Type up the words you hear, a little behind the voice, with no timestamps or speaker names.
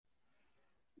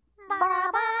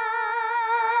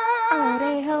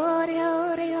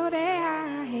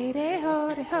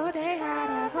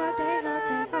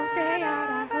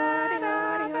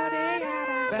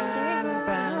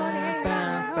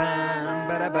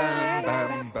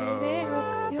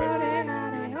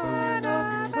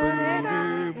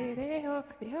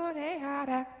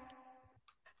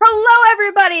Hello,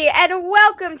 everybody, and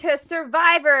welcome to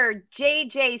Survivor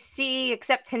JJC,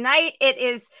 except tonight it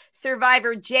is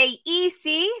Survivor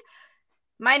JEC.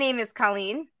 My name is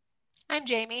Colleen. I'm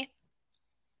Jamie.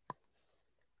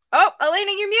 Oh,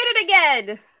 Elena, you're muted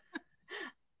again.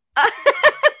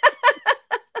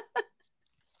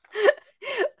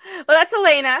 Well, that's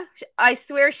Elena. I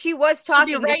swear she was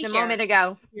talking just a moment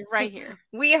ago. You're right here.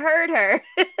 We heard her.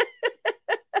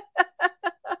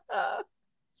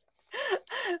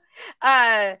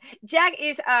 Jack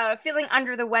is feeling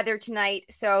under the weather tonight,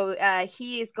 so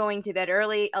he is going to bed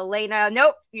early. Elena,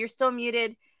 nope, you're still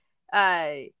muted.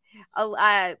 Let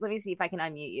me see if I can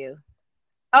unmute you.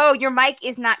 Oh, your mic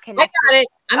is not connected. I got it.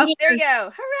 I'm here. There you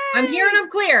go. Hooray! I'm here and I'm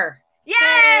clear.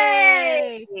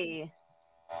 Yay!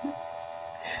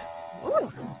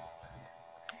 Ooh.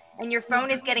 And your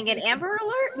phone is getting an Amber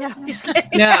Alert? No, I'm just kidding.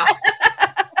 No.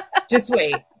 Just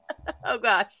wait. Oh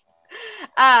gosh.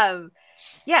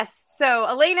 Yes, so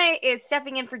Elena is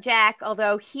stepping in for Jack,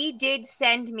 although he did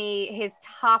send me his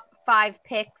top 5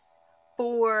 picks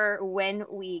for when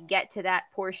we get to that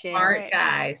portion.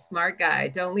 Smart guy.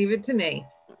 Don't leave it to me.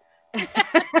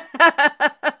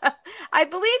 I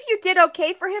believe you did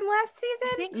okay for him last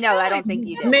season. I don't think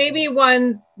you did. Maybe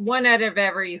one out of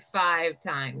every 5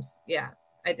 times. Yeah,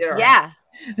 I did all right. Yeah.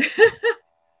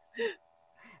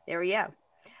 There we go.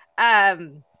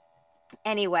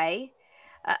 Anyway,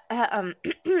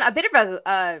 a bit of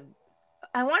a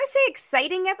I want to say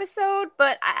exciting episode,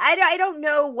 but I don't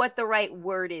know what the right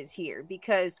word is here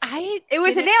because it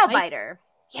was a nail biter.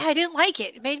 Yeah, I didn't like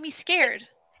it. It made me scared.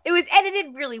 It was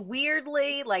edited really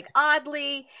weirdly, like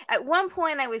oddly. At one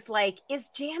point I was like, is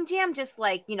Jam Jam just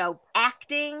like,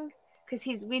 acting?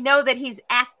 Because we know that he's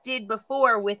acted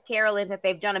before with Carolyn, that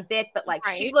they've done a bit, but like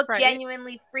she looked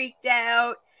genuinely freaked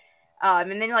out.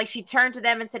 And then like she turned to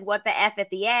them and said, "What the F"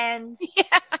 at the end.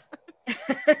 Yeah.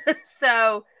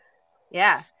 So,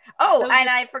 yeah. Oh, and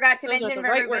I forgot to mention for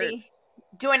everybody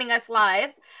joining us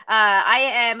live, I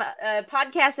am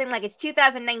podcasting like it's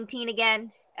 2019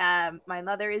 again. My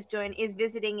mother is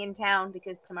visiting in town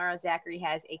because tomorrow Zachary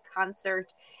has a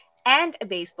concert and a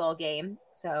baseball game,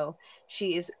 so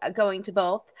she is going to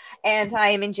both. And I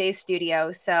am in Jay's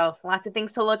studio, so lots of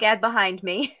things to look at behind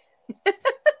me.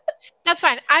 That's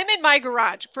fine. I'm in my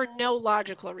garage for no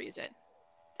logical reason.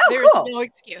 Oh, There's cool. No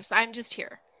excuse. I'm just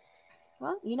here.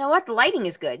 Well, you know what? The lighting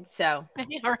is good, so.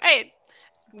 All right.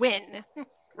 Win.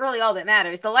 Really all that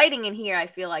matters. The lighting in here, I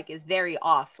feel like, is very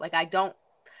off. Like,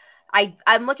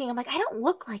 I'm looking, I'm like, I don't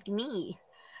look like me.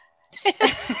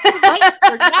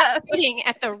 We're not hitting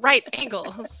at the right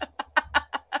angles.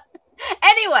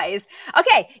 Anyways,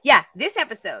 okay. Yeah, this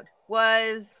episode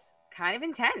was kind of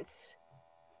intense.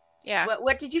 Yeah.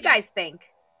 What did you guys think?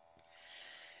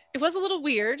 It was a little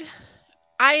weird.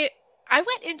 I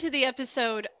went into the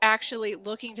episode actually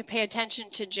looking to pay attention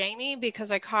to Jamie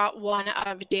because I caught one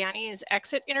of Danny's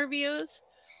exit interviews.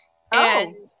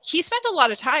 And he spent a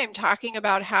lot of time talking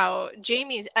about how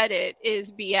Jamie's edit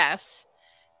is BS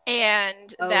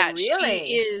and that she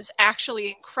is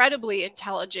actually incredibly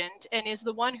intelligent and is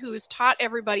the one who's taught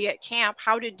everybody at camp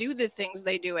how to do the things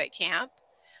they do at camp.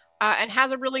 And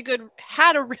had a really good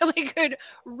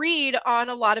read on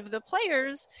a lot of the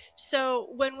players. So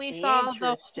when we saw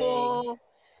the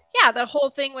whole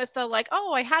thing with the like,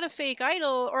 oh, I had a fake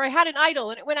idol, or I had an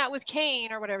idol and it went out with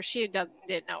Kane or whatever, she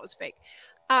didn't know it was fake.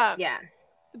 Yeah.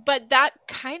 But that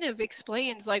kind of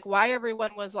explains like why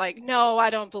everyone was like, no,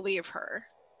 I don't believe her,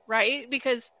 right?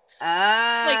 Because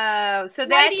so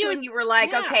that's when you were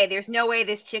like, okay, there's no way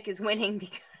this chick is winning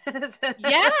because.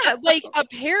 Yeah, like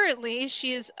apparently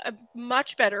she is a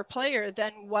much better player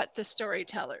than what the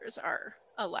storytellers are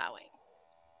allowing.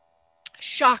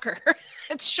 Shocker.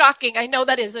 It's shocking. I know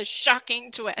that is a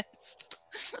shocking twist.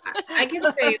 I can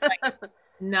say like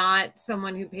not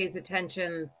someone who pays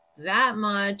attention that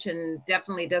much and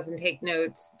definitely doesn't take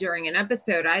notes during an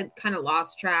episode. I kind of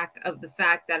lost track of the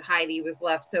fact that Heidi was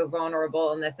left so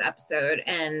vulnerable in this episode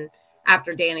and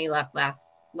after Danny left last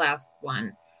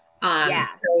one.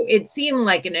 So it seemed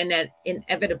like an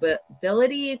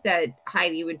inevitability that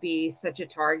Heidi would be such a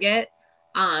target.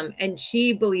 And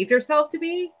she believed herself to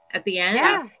be at the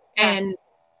end and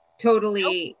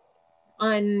totally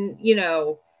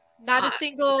not a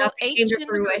single came to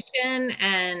fruition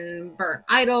and burnt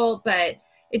idol, but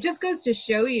it just goes to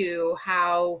show you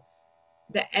how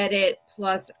the edit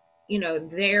plus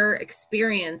their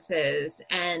experiences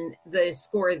and the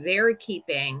score they're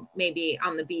keeping maybe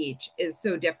on the beach is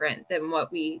so different than what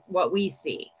we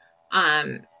see.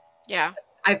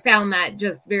 I found that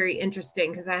just very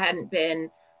interesting because I hadn't been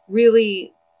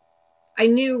really. I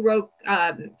knew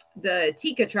the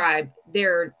Tika tribe.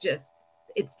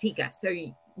 It's Tika, so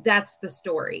that's the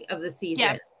story of the season.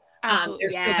 Yeah, absolutely.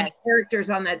 There's so many characters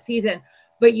on that season,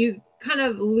 but you kind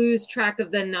of lose track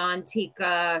of the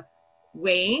non-Tika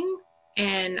wing.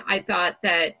 And I thought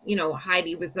that,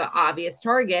 Heidi was the obvious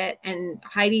target, and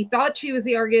Heidi thought she was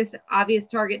the obvious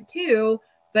target too.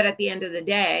 But at the end of the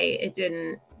day, it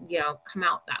didn't, come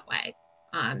out that way.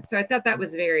 So I thought that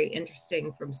was very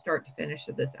interesting from start to finish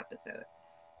of this episode.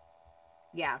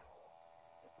 Yeah.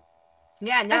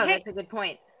 Yeah, no, that's a good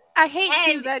point. I hate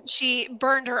too that she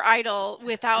burned her idol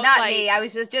without not me. I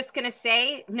was just gonna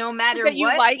say, no matter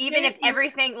what, even if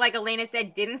everything, like Elena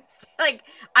said, didn't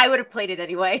I would have played it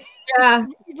anyway. Yeah,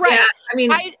 right. Yeah, I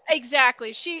mean,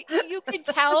 exactly. You could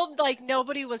tell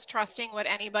nobody was trusting what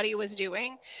anybody was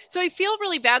doing. So I feel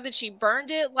really bad that she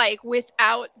burned it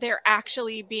without there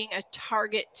actually being a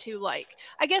target to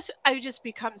I guess I just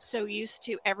become so used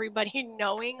to everybody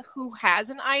knowing who has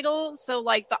an idol. So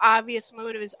the obvious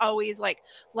motive is always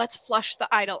let's flush the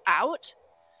idol out.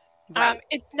 Right.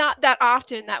 It's not that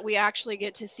often that we actually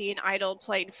get to see an idol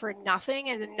played for nothing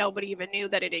and then nobody even knew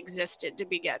that it existed to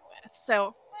begin with.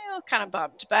 So I was kind of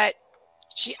bummed, but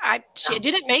she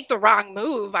didn't make the wrong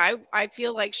move. I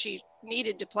feel like she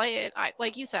needed to play it.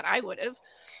 Like you said, I would have.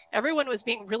 Everyone was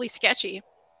being really sketchy.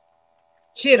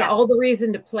 She had all the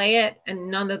reason to play it and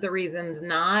none of the reasons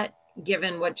not,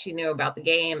 given what she knew about the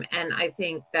game. And I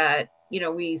think that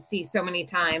we see so many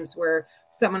times where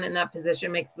someone in that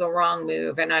position makes the wrong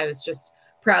move. And I was just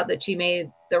proud that she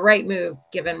made the right move,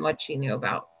 given what she knew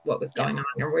about what was going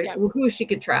on or who she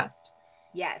could trust.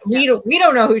 Yes. We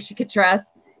don't know who she could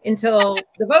trust until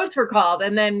the votes were called.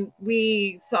 And then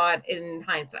we saw it in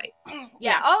hindsight.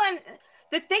 Yeah.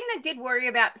 The thing that did worry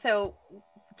about, so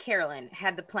Carolyn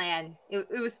had the plan. It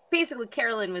was basically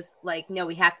Carolyn was no,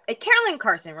 Carolyn and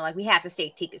Carson were we have to stay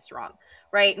Tika strong.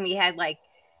 Right. And we had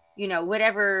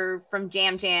whatever from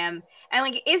Jam Jam.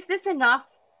 And is this enough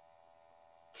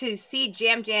to see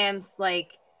Jam Jam's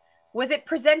was it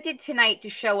presented tonight to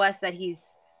show us that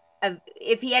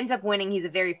if he ends up winning, he's a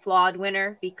very flawed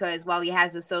winner because while he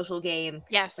has a social game,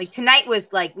 yes, tonight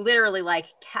was literally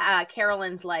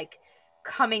Carolyn's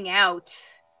coming out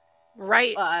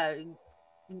right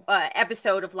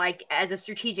episode of as a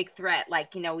strategic threat,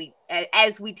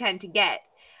 as we tend to get.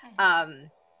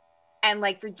 And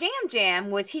for Jam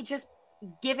Jam, was he just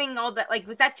giving all that?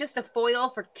 Was that just a foil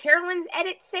for Carolyn's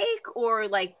edit's sake? Or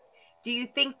do you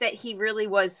think that he really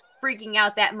was freaking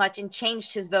out that much and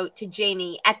changed his vote to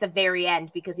Jamie at the very end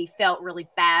because he felt really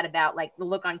bad about the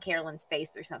look on Carolyn's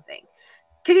face or something?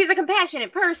 Because he's a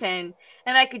compassionate person,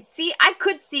 and I could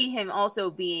see him also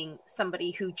being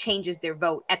somebody who changes their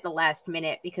vote at the last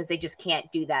minute because they just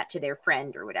can't do that to their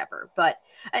friend or whatever. But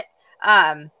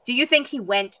do you think he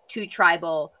went to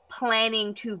Tribal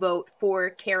planning to vote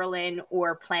for Carolyn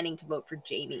or planning to vote for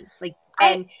Jamie?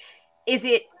 And is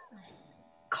it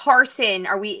Carson?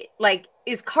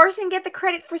 Is Carson get the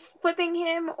credit for flipping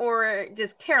him, or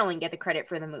does Carolyn get the credit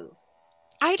for the move?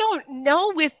 I don't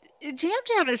know. With Jam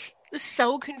Jam is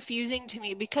so confusing to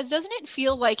me because doesn't it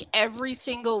feel like every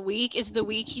single week is the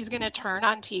week he's going to turn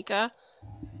on Tika?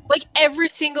 Every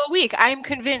single week, I'm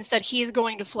convinced that he's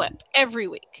going to flip every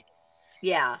week.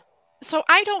 Yeah. So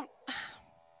I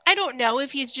don't know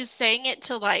if he's just saying it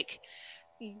to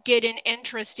get an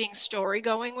interesting story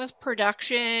going with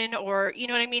production, or you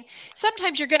know what I mean?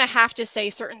 Sometimes you're going to have to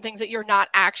say certain things that you're not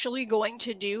actually going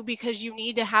to do because you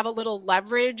need to have a little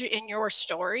leverage in your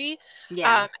story.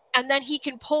 Yeah. And then he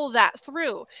can pull that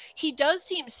through. He does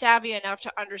seem savvy enough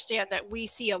to understand that we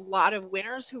see a lot of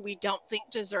winners who we don't think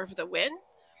deserve the win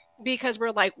because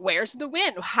we're where's the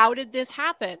win? How did this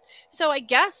happen? So I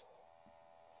guess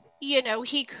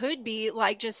he could be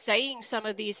just saying some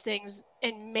of these things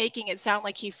and making it sound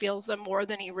like he feels them more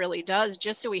than he really does,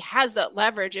 just so he has that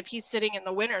leverage if he's sitting in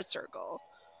the winner's circle.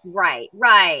 Right.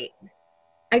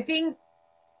 I think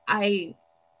I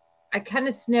kind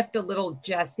of sniffed a little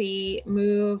Jesse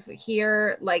move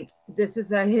here. This is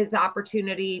his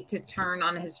opportunity to turn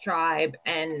on his tribe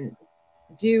and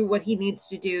do what he needs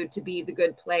to do to be the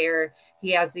good player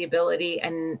he has the ability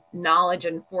and knowledge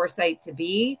and foresight to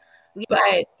be.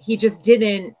 But he just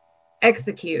didn't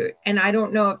execute. And I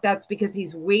don't know if that's because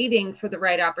he's waiting for the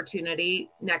right opportunity.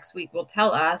 Next week will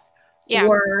tell us. Yeah.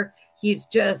 Or he's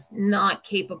just not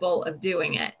capable of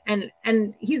doing it.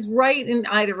 And he's right in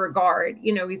either regard.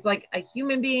 He's a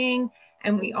human being,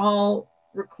 and we all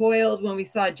recoiled when we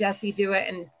saw Jesse do it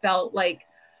and felt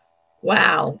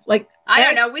wow. I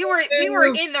don't know. We were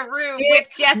in the room with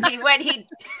Jesse when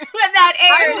that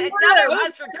aired. None of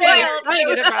us recoiled.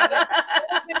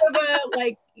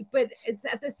 Like, but it's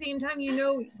at the same time,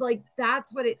 like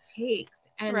that's what it takes.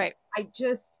 And right.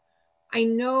 I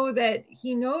know that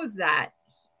he knows that.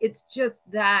 It's just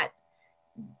that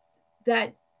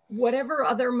whatever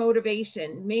other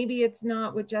motivation, maybe it's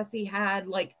not what Jesse had,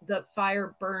 like the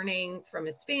fire burning from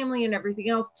his family and everything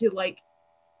else to like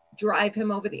drive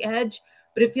him over the edge.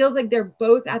 But it feels like they're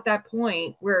both at that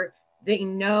point where they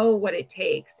know what it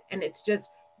takes. And it's just,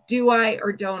 do I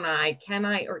or don't I? Can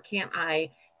I or can't I?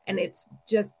 And it's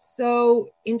just so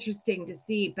interesting to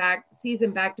see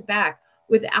season back to back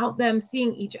without them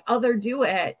seeing each other do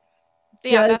it.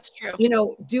 Yeah, that's true.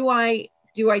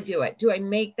 Do I do it? Do I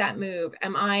make that move?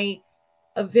 Am I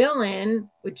a villain?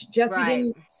 Which Jesse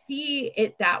didn't see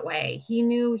it that way. He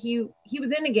knew he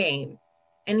was in a game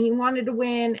and he wanted to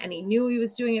win and he knew he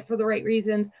was doing it for the right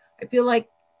reasons. I feel like,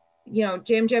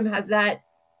 Jam Jam has that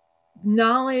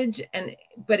knowledge,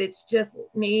 but it's just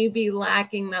maybe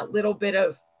lacking that little bit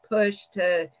of push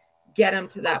to get him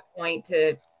to that point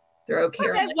to throw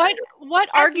Karen. What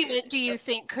argument do you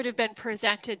think could have been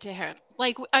presented to him?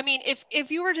 Like, I mean,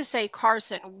 if you were to say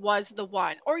Carson was the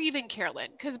one, or even Carolyn,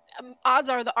 because odds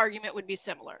are the argument would be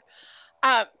similar.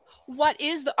 What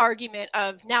is the argument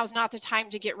of now's not the time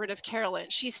to get rid of Carolyn?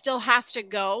 She still has to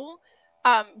go,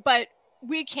 but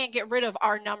we can't get rid of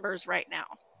our numbers right now.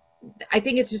 I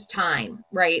think it's just time,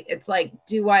 right? It's like,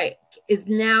 is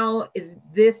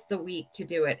this the week to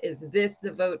do it? Is this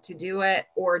the vote to do it?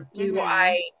 Or do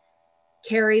I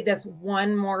carry this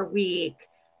one more week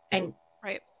and,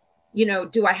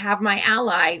 do I have my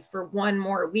ally for one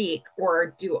more week,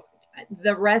 or do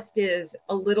the rest is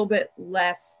a little bit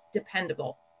less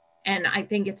dependable? And I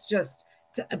think it's just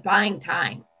buying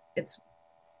time. It's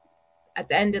at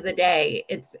the end of the day,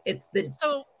 it's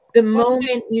the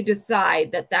moment you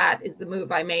decide that is the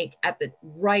move I make at the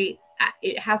right,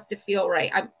 it has to feel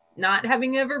right. I'm not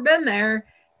having ever been there,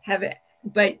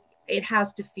 but it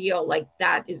has to feel like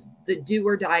that is the do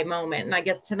or die moment. And I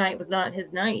guess tonight was not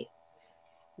his night.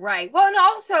 Right. Well, and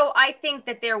also I think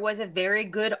that there was a very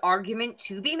good argument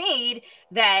to be made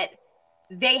that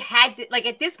they had to, like,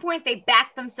 at this point, they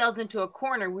backed themselves into a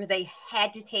corner where they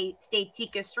had to stay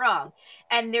Tika strong.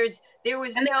 And there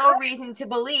was no reason to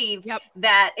believe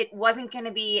that it wasn't going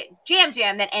to be Jam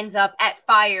Jam that ends up at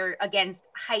fire against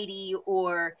Heidi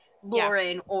or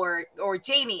Lauren or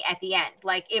Jamie at the end.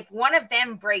 Like, if one of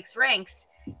them breaks ranks,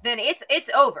 then it's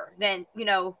over. Then,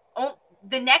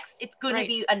 the next, it's going to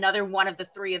be another one of the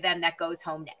three of them that goes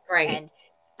home next. Right.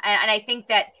 And I think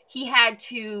that he had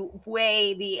to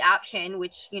weigh the option,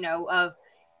 which, of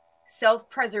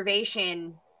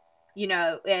self-preservation,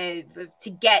 to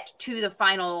get to the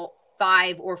final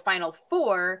 5 or final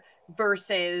 4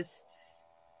 versus,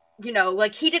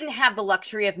 like, he didn't have the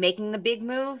luxury of making the big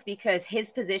move because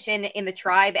his position in the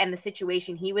tribe and the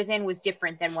situation he was in was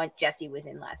different than what Jesse was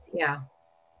in last season. Yeah.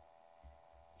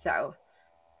 So.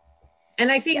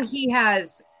 And I think he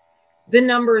has... The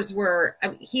numbers were,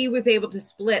 he was able to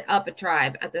split up a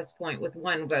tribe at this point with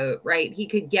one vote, right? He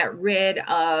could get rid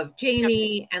of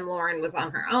Jamie and Lauren was on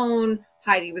her own.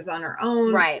 Heidi was on her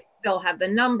own. Right. Still have the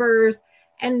numbers.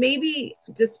 And maybe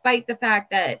despite the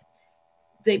fact that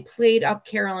they played up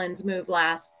Carolyn's move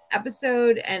last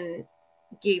episode and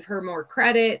gave her more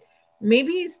credit,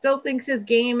 maybe he still thinks his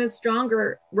game is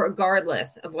stronger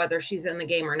regardless of whether she's in the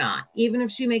game or not. Even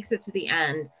if she makes it to the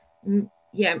end,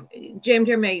 Jam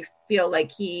Jam may feel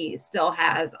like he still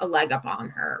has a leg up on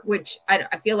her, which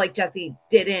I feel like Jesse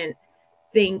didn't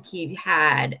think he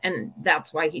had, and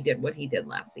that's why he did what he did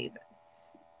last season.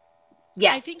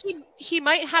 Yes. I think he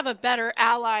might have a better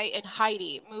ally in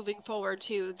Heidi moving forward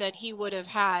too than he would have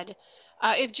had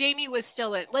if Jamie was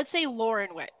still in. Let's say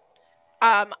Lauren went.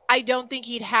 I don't think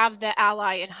he'd have the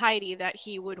ally in Heidi that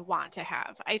he would want to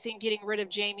have. I think getting rid of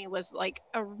Jamie was like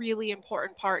a really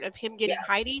important part of him getting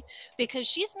Heidi, because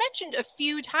she's mentioned a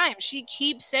few times. She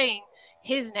keeps saying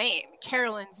his name,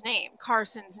 Carolyn's name,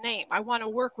 Carson's name. I want to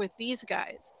work with these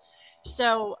guys.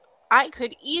 So I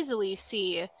could easily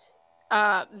see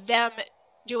them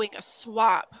doing a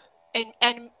swap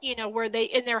and where they,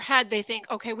 in their head, they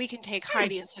think, okay, we can take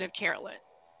Heidi instead of Carolyn.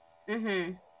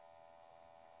 Mm-hmm.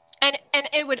 And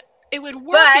it would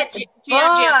work in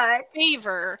Jam Jam's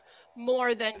favor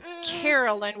more than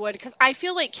Carolyn would, because I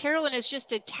feel like Carolyn is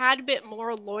just a tad bit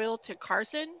more loyal to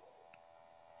Carson.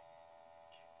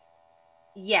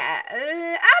 Yeah,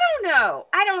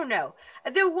 I don't know.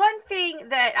 The one thing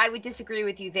that I would disagree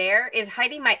with you there is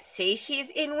Heidi might say she's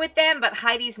in with them, but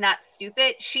Heidi's not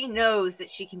stupid. She knows that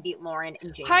she can beat Lauren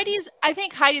and Jamie. I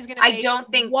think Heidi's going to I make don't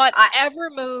think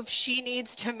whatever move she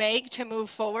needs to make to move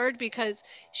forward, because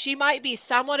she might be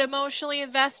somewhat emotionally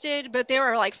invested, but there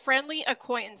are like friendly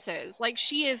acquaintances. Like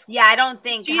she is. Yeah, I don't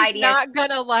think she's Heidi not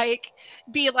gonna like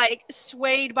be like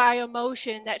swayed by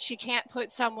emotion that she can't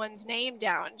put someone's name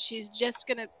down. She's just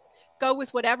gonna go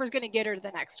with whatever's gonna get her to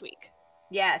the next week.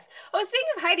 Yes. Oh, speaking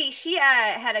of Heidi, she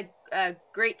had a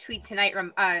great tweet tonight,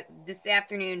 this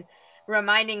afternoon,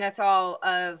 reminding us all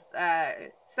of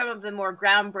some of the more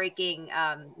groundbreaking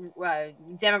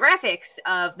demographics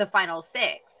of the final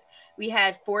six. We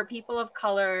had 4 people of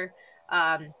color,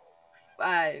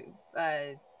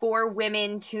 4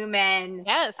 women, 2 men.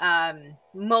 Yes.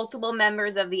 Multiple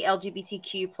members of the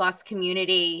LGBTQ plus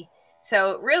community.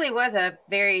 So it really was a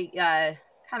very kind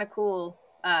of cool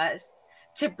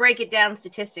to break it down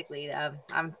statistically.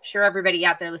 I'm sure everybody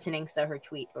out there listening saw her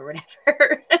tweet or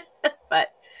whatever, but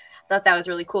I thought that was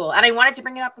really cool. And I wanted to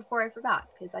bring it up before I forgot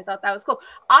because I thought that was cool.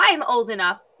 I'm old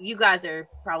enough, you guys are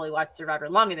probably watched Survivor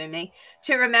longer than me,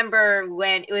 to remember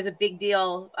when it was a big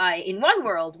deal in One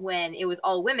World when it was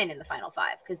all women in the final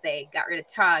 5 because they got rid of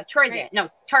Tarzan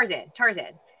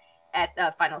at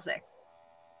the final 6.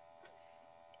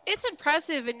 It's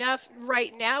impressive enough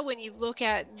right now when you look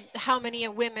at how many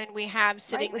women we have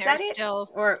sitting there still.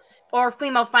 Or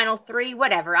female final 3,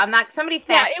 whatever. I'm not. Somebody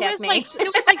fact check me.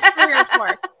 It was like 3 or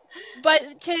 4.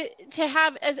 But to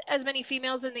have as many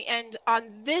females in the end on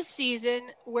this season,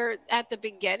 where at the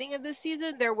beginning of this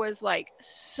season there was like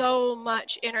so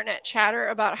much internet chatter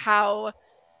about how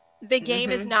the game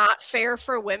is not fair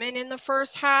for women in the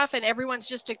first half and everyone's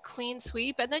just a clean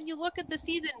sweep. And then you look at the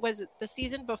season, was it the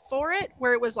season before it,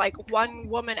 where it was like one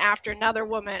woman after another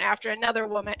woman after another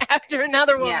woman after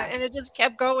another woman, and it just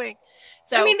kept going.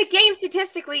 So I mean, the game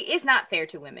statistically is not fair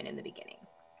to women in the beginning.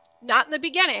 Not in the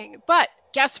beginning, but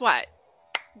guess what?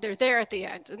 They're there at the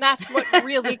end, and that's what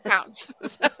really counts.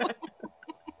 So.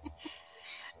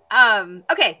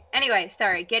 Okay, anyway,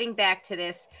 sorry, getting back to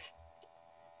this.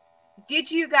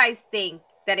 Did you guys think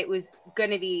that it was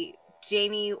going to be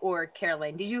Jamie or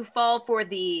Carolyn? Did you fall for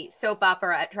the soap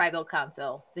opera at Tribal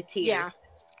Council, the tears? Yeah,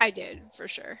 I did, for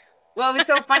sure. Well, it was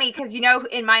so funny because,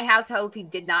 in my household who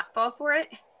did not fall for it?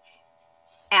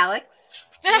 Alex.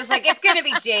 She was like, it's going to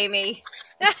be Jamie.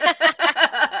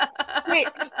 Wait,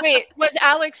 was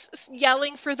Alex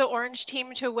yelling for the orange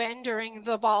team to win during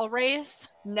the ball race?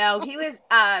 No, he was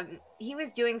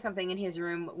doing something in his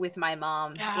room with my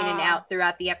mom in and out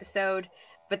throughout the episode.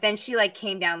 But then she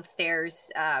came downstairs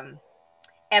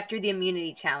after the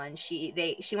immunity challenge. She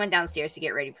went downstairs to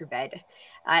get ready for bed.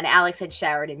 And Alex had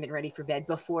showered and been ready for bed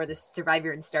before the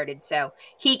Survivor started. So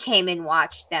he came and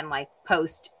watched them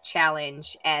post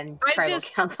challenge and Tribal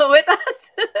Council with us.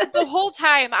 The whole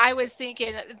time I was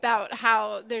thinking about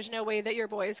how there's no way that your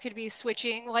boys could be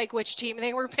switching which team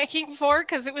they were picking for,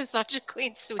 because it was such a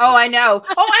clean sweep. Oh, I know.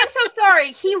 Oh, I'm so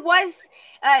sorry.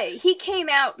 He came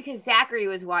out because Zachary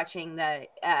was watching the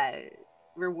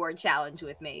reward challenge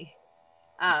with me.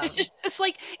 It's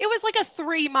it was like a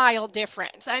 3-mile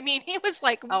difference. I mean, he was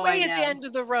way at the end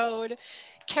of the road.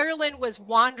 Carolyn was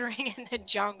wandering in the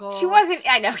jungle. She wasn't.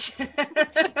 I know.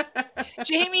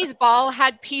 Jamie's ball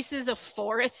had pieces of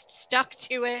forest stuck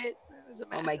to it. It was a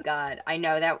mess. Oh my God! I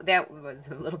know that was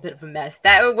a little bit of a mess.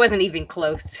 That wasn't even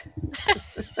close.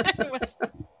 It was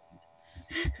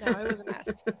a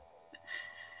mess.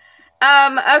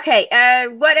 Okay.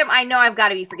 I know I've got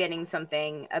to be forgetting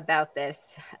something about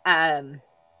this.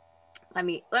 Let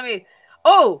me.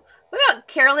 Oh, what about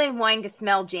Carolyn wanting to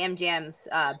smell Jam Jam's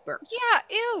burp? Yeah,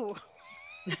 ew.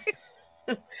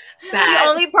 The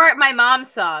only part my mom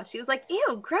saw. She was like,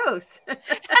 ew, gross.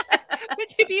 But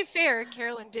to be fair,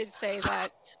 Carolyn did say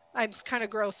that I'm kind of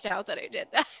grossed out that I did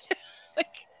that.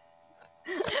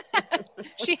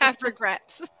 She had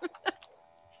regrets.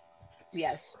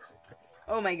 Yes.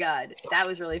 Oh my God. That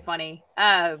was really funny.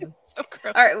 So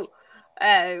gross. All right.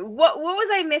 What was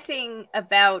I missing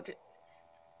about...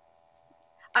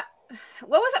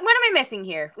 what am I missing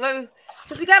here?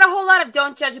 Because we got a whole lot of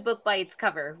don't judge a book by its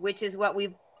cover, which is what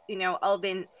we've, all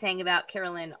been saying about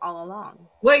Carolyn all along.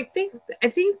 Well, I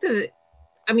think the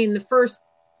first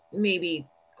maybe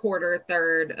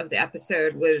third of the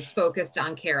episode was focused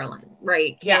on Carolyn,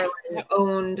 right? Yes. Carolyn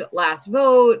owned last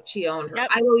vote. She owned her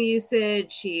idol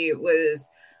usage. She was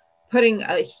putting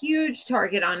a huge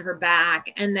target on her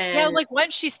back. And then yeah, like when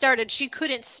she started, she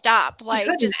couldn't stop, like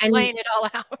just laying it all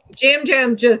out. Jam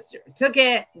Jam just took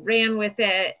it, ran with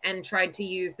it, and tried to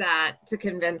use that to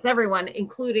convince everyone,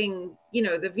 including, you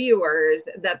know, the viewers,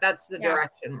 that that's the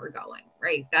direction we're going,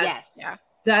 right?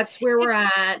 That's where we're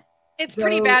at. It's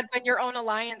pretty bad when your own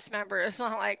alliance member is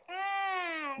not like,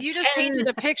 you just painted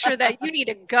a picture that you need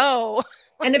to go.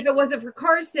 And if it wasn't for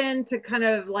Carson to kind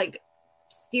of like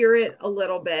steer it a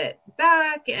little bit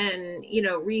back and, you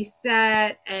know,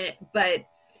 reset, but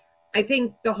I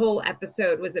think the whole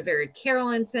episode was a very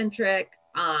Carolyn centric,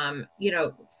 you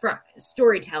know,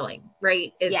 storytelling,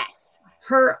 right? It's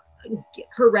her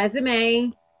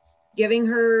resume, giving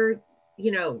her,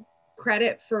 you know,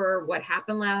 credit for what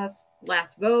happened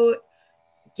last vote,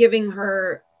 giving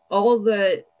her all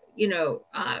the, you know,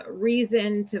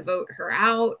 reason to vote her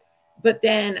out, but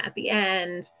then at the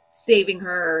end, saving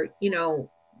her, you know,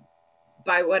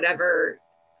 by whatever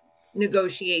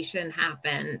negotiation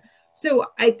happened. So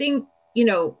I think, you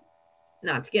know,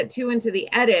 not to get too into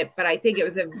the edit, but I think it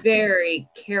was a very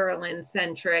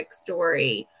Carolyn-centric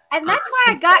story. And that's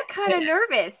why I got kind of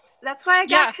nervous. That's why I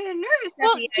got kind of nervous.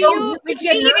 Well, do you when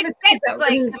she even said,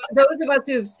 like, those of us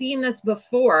who have seen this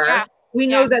before, we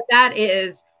know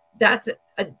that's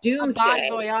a doomsday.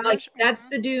 Like that's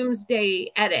the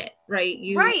doomsday edit, right?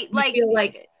 You feel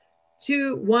like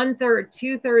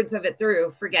two-thirds of it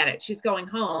through, forget it. She's going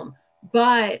home.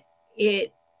 But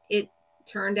it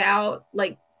turned out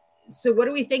like, so what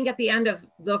do we think at the end of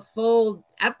the full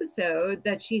episode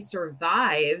that she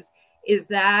survives? Is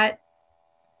that,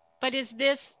 but is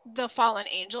this the fallen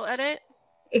angel edit?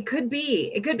 It could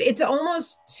be. It's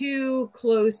almost too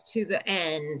close to the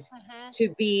end to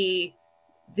be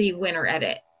the winner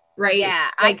edit, right? Yeah,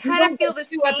 like, I kind of feel the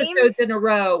two episodes in a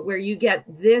row where you get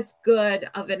this good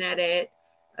of an edit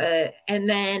and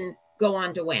then go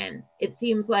on to win. It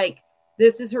seems like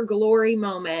this is her glory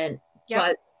moment,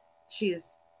 but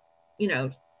she's, you know,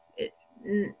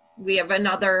 we have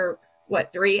another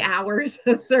 3 hours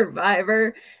of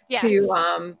Survivor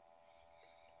to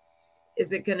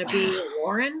is it going to be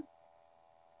Warren?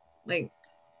 Like,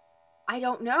 I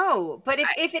don't know, but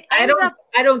if it ends up,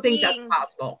 I don't think that's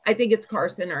possible. I think it's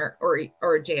Carson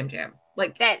or Jam Jam.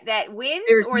 Like that wins,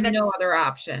 there's or that's no other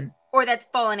option, or that's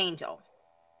Fallen Angel.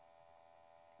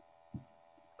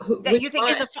 That you think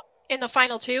in the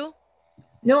final two?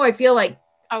 No, I feel like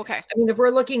okay. I mean, if we're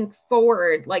looking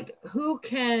forward, like who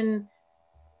can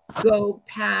go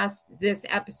past this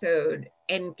episode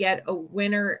and get a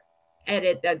winner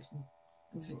edit that's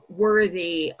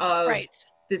worthy of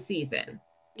the season?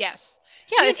 Yes.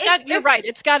 Yeah, you're right.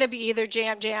 It's got to be either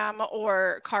Jam Jam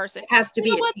or Carson. It has to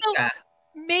be Tika.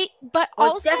 But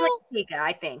also it's definitely Tika,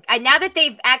 I think. And now that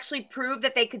they've actually proved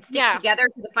that they could stick together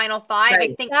to the final five,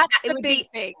 I think that's it would be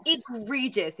thing.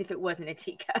 Egregious if it wasn't a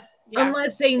Tika.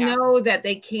 Unless they know that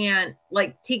they can't,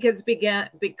 like Tika's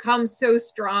become so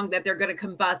strong that they're going to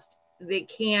combust. They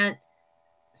can't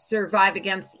survive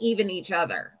against even each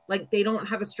other. Like they don't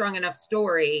have a strong enough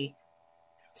story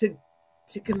to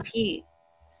compete.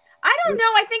 I don't know.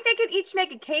 I think they could each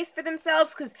make a case for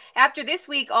themselves because after this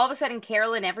week, all of a sudden,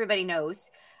 Carolyn, everybody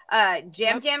knows.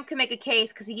 Jam Jam could make a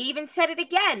case because he even said it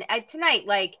again tonight.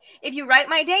 Like, if you write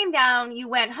my name down, you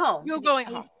went home. You're going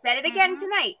home. He said it again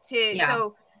tonight.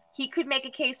 So he could make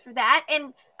a case for that.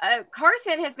 And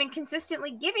Carson has been consistently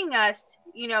giving us,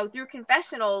 you know, through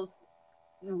confessionals,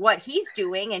 what he's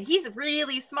doing. And he's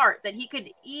really smart that he could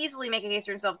easily make a case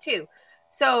for himself, too.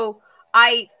 So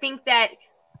I think that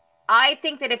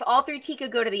if all three Tika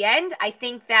go to the end, I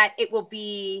think that it will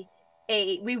be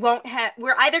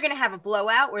we're either going to have a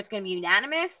blowout where it's going to be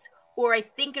unanimous, or I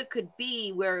think it could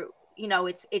be where, you know,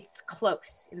 it's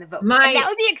close in the vote. And that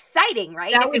would be exciting,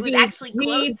 right? That if would it was be actually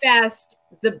close.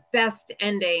 The best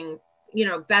ending, you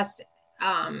know, best.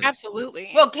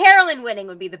 Absolutely. Well, Carolyn winning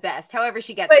would be the best, however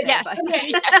she gets there. But.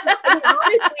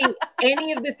 Honestly,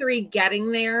 any of the three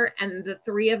getting there and the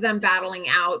three of them battling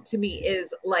out to me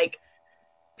is like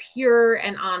pure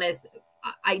and honest,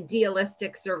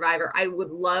 idealistic Survivor. I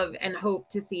would love and hope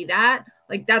to see that.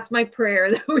 Like that's my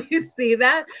prayer that we see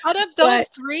that. Out of those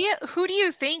three, who do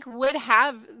you think would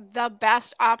have the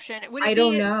best option? I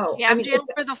don't know. Jam Jam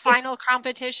for the final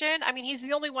competition? I mean, he's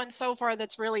the only one so far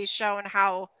that's really shown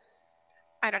how.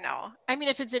 I don't know. I mean,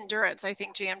 if it's endurance, I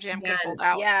think Jam Jam can hold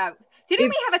out. Yeah. Didn't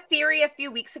we have a theory a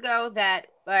few weeks ago that,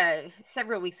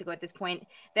 several weeks ago at this point,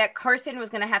 that Carson was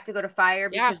going to have to go to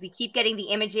fire because we keep getting the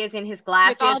images in his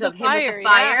glasses of him with the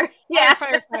fire? Yeah.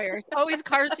 Fire. It's always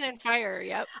Carson and fire.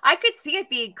 Yep. I could see it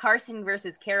being Carson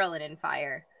versus Carolyn in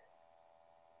fire.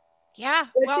 Yeah.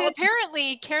 Well,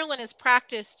 apparently Carolyn has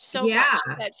practiced so much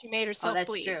that she made herself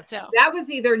bleed. True. So that was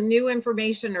either new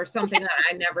information or something that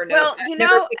I never know. Well,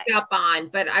 never picked up on,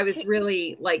 but I was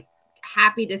really like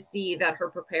happy to see that her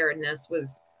preparedness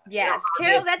was. Yes,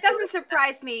 Carol, that doesn't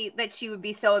surprise me that she would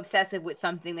be so obsessive with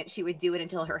something that she would do it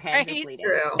until her hands are bleeding.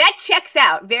 True. That checks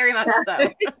out very much so.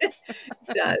 It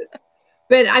does.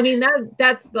 But I mean,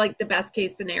 that's like the best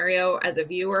case scenario as a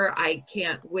viewer. I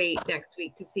can't wait next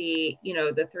week to see,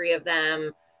 the three of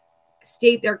them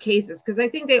state their cases, because I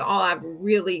think they all have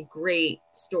really great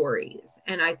stories.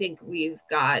 And I think we've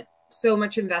got so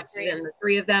much invested in the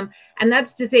three of them. And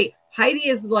that's to say, Heidi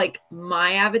is like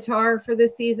my avatar for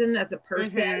this season as a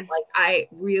person. Mm-hmm. Like, I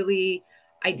really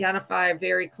identify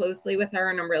very closely with her,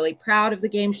 and I'm really proud of the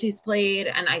game she's played.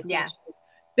 And I think she's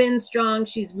been strong.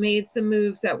 She's made some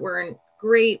moves that weren't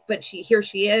great, but here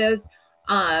she is.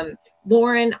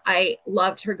 Lauren, I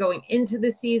loved her going into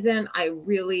the season. I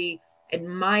really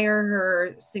admire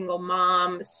her single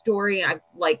mom story. I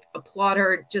applaud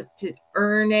her just to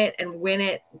earn it and win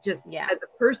it. Just as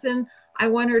a person, I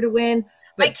want her to win.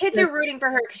 But my kids are rooting for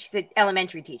her because she's an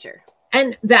elementary teacher,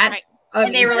 and that.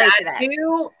 And they relate to that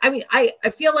too. I mean, I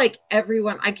feel like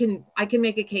everyone, I can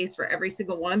make a case for every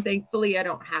single one. Thankfully, I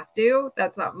don't have to.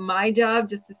 That's not my job,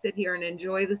 just to sit here and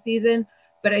enjoy the season.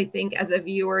 But I think as a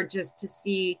viewer, just to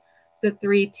see the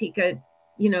three Tika,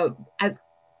 as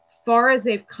far as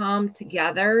they've come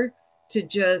together, to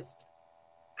just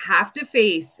have to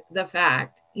face the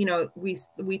fact,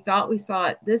 we thought we saw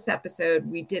it this episode.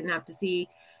 We didn't have to see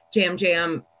Jam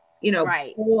Jam,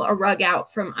 pull a rug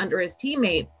out from under his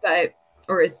teammate,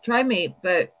 or his tri-mate.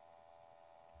 But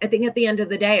I think at the end of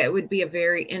the day, it would be a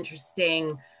very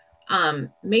interesting,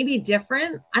 maybe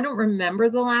different. I don't remember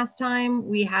the last time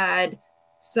we had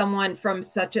someone from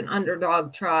such an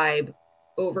underdog tribe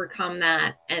overcome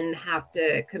that and have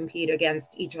to compete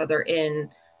against each other in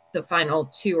the final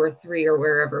 2 or 3 or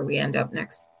wherever we end up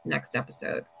next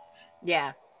episode.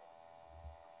 Yeah.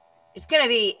 It's gonna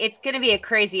be a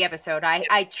crazy episode.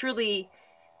 I truly,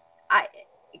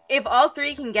 if all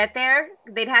 3 can get there,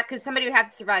 because somebody would have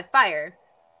to survive fire.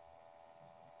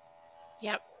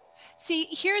 Yep. See,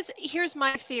 here's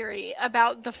my theory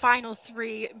about the final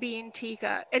 3 being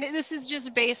Tika, and this is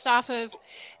based off of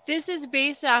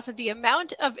the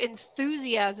amount of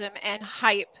enthusiasm and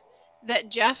hype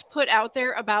that Jeff put out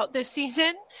there about this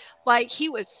season. Like, he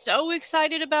was so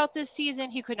excited about this season,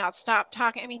 he could not stop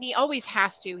talking. I mean, he always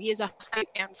has to. He is a hype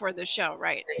man for the show,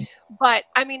 right? But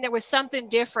I mean, there was something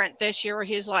different this year where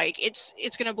he's like, it's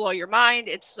going to blow your mind.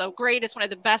 It's so great. It's one of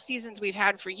the best seasons we've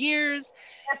had for years.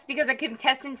 That's because a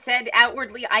contestant said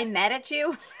outwardly, "I'm mad at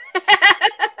you."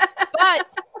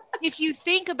 But if you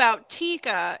think about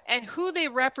Tika and who they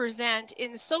represent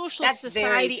in social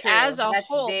society as a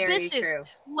whole,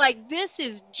 this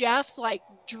is Jeff's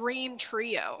dream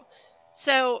trio.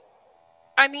 So,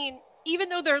 I mean, even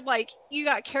though they're you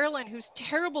got Carolyn, who's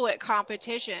terrible at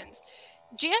competitions,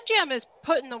 Jam Jam is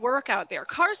putting the work out there.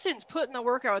 Carson's putting the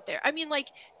work out there. I mean,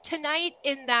 tonight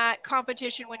in that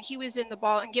competition when he was in the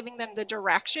ball and giving them the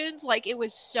directions, it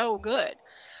was so good.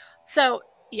 So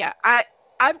yeah,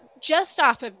 I'm just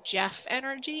off of Jeff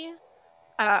energy.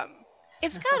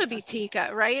 It's got to be Tika,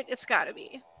 right? It's got to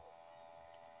be.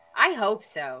 I hope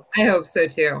so. I hope so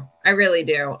too. I really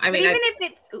do. I mean, even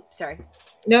if it's, oops, sorry.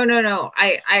 No.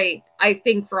 I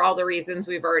think for all the reasons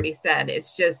we've already said,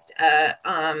 it's just,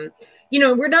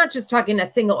 we're not just talking a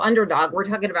single underdog. We're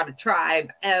talking about a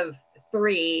tribe of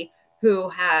 3 who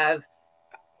have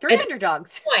 3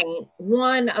 underdogs. Point,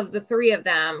 one of the 3 of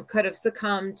them could have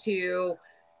succumbed to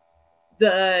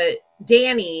the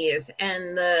Dannys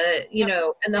and the,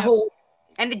 and the whole.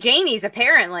 And the Jamies,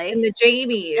 apparently. And the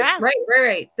Jamies. Yeah.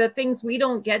 Right. The things we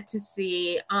don't get to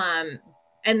see, and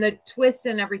the twists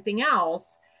and everything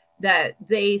else, that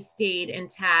they stayed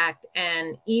intact.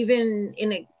 And even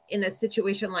in a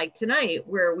situation like tonight,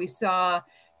 where we saw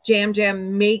Jam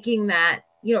Jam making that,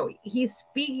 he's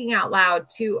speaking out loud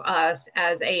to us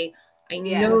as I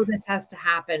know this has to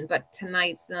happen, but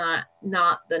tonight's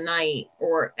not the night,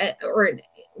 or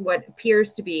what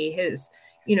appears to be his,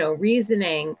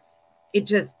 reasoning. It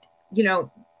just,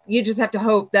 you just have to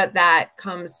hope that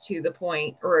comes to the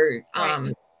point, or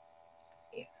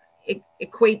it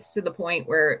equates to the point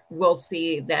where we'll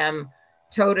see them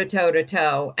toe to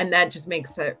toe, and that just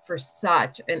makes it for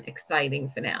such an exciting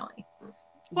finale.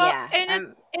 Well, yeah,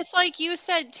 and it's like you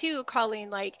said too,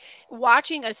 Colleen,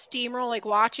 watching a steamroll,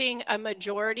 watching a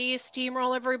majority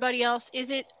steamroll everybody else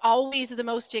isn't always the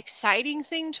most exciting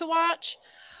thing to watch.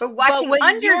 But watching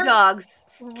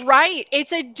underdogs. Right.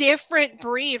 It's a different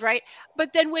breed, right?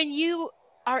 But then when you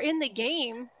are in the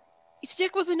game, you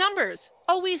stick with the numbers.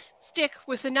 always stick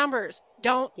with the numbers.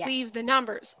 Don't leave the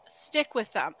numbers. Stick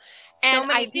with them.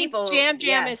 And I think Jam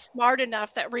Jam is smart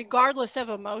enough that regardless of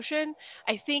emotion,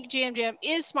 I think Jam Jam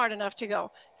is smart enough to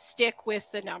go stick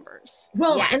with the numbers.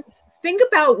 Well, and think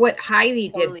about what Heidi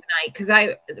did tonight, because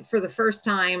for the first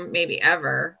time, maybe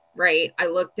ever, right, I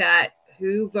looked at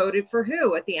who voted for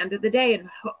who at the end of the day,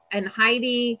 and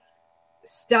Heidi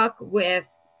stuck with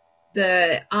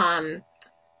the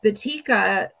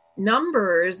Tika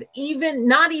numbers, even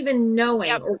not even knowing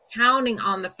or counting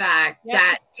on the fact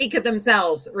that Tika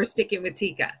themselves were sticking with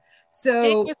Tika. So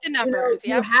stick with the numbers.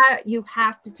 You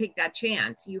have to take that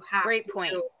chance. You have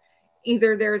point.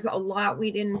 Either there's a lot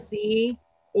we didn't see,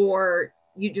 or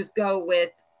you just go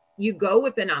with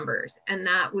the numbers, and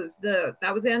that was the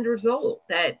end result,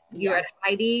 that you had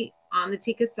Heidi on the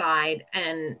Tika side,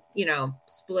 and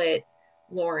split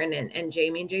Lauren and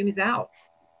Jamie, and Jamie's out.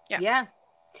 Yeah.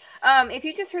 If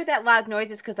you just heard that loud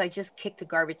noise, it's because I just kicked a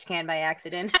garbage can by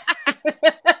accident.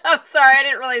 I'm sorry, I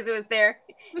didn't realize it was there.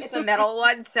 It's a metal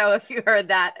one, so if you heard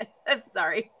that, I'm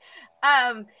sorry.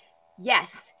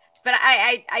 Yes, but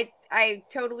I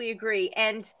totally agree,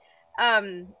 and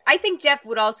I think Jeff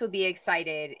would also be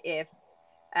excited if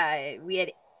we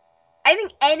had. I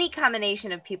think any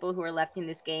combination of people who are left in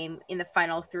this game in the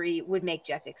final 3 would make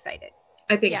Jeff excited.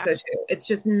 I think so too. It's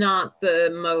just not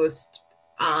the most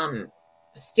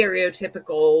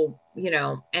stereotypical,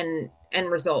 end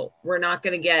result. We're not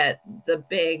going to get the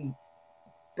big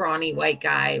brawny white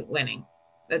guy winning.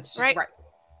 That's just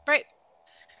right.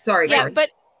 Sorry, guys.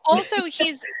 But also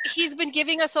he's been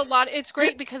giving us a lot. It's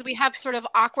great because we have sort of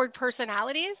awkward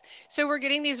personalities, so we're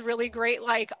getting these really great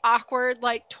awkward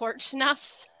torch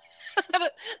snuffs.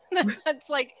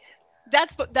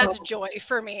 That's joy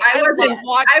for me. I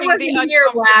wasn't here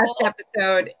last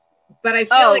episode, but I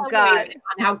feel on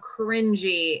how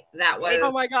cringy that was.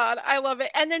 Oh my God, I love it.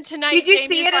 And then tonight, did you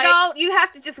see it at all? You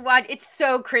have to just watch. It's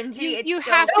so cringy. You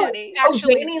have to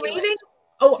actually leaving.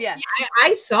 Oh yeah,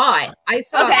 I saw it. I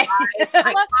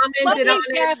commented on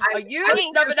it. Are you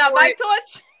snubbing out my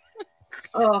torch?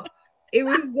 Oh, it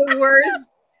was the worst.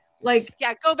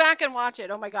 Go back and watch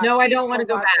it. Oh my God. No, I don't want to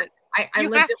go back.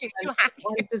 You have to.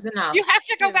 Once is enough. You have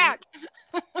to go back.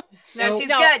 No, she's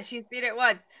good. She's seen it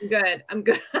once. I'm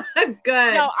good. I'm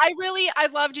good. No, I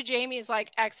loved Jamie's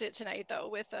exit tonight though,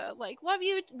 with love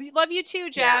you too,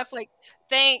 Jeff.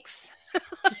 Thanks.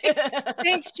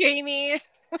 Thanks, Jamie.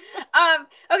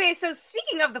 Okay, so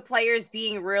speaking of the players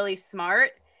being really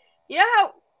smart, you know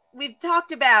how we've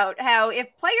talked about how if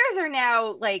players are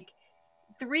now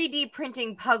 3D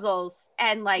printing puzzles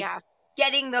and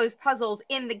getting those puzzles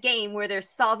in the game where they're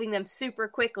solving them super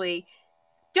quickly,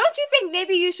 don't you think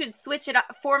maybe you should switch it up,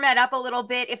 format up a little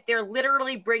bit if they're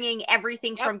literally bringing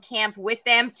everything from camp with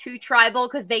them to tribal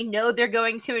because they know they're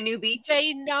going to a new beach?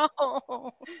 They know.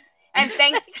 And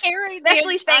especially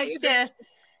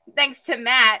thanks to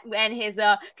Matt and his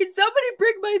can somebody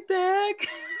bring my bag?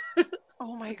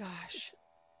 Oh my gosh.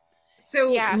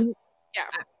 So that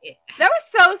was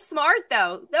so smart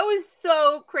though. That was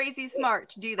so crazy smart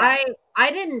to do that.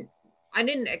 I didn't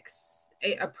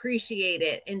appreciate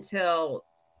it until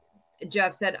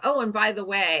Jeff said, "Oh, and by the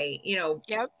way,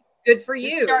 good for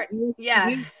you."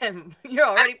 You're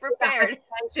already prepared.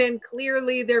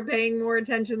 Clearly, they're paying more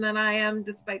attention than I am,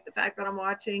 despite the fact that I'm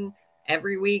watching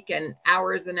every week and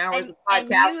hours of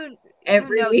podcasts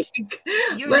every week.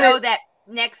 You know that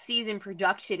next season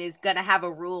production is going to have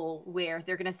a rule where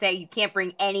they're going to say you can't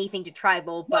bring anything to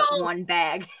tribal but one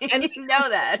bag. And you know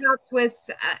that. Twists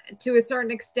to a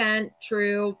certain extent,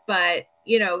 true, but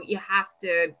you have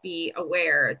to be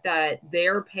aware that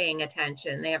they're paying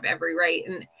attention. They have every right.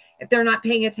 And if they're not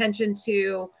paying attention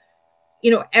to,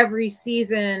 every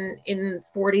season in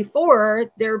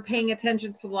 44, they're paying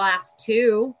attention to the last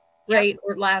 2, right?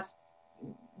 Or last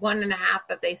 1.5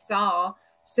 that they saw.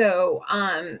 So,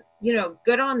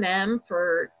 good on them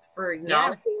for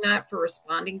acknowledging that, for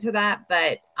responding to that.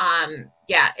 But,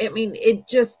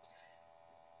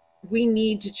 we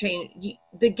need to change.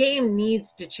 The game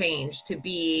needs to change to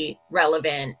be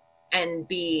relevant and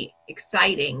be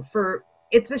exciting.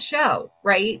 It's a show,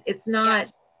 right? It's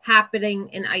not happening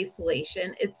in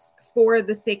isolation. It's for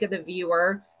the sake of the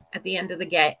viewer at the end of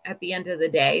the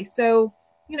day. So,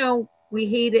 we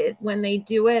hate it when they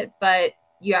do it, but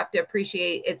you have to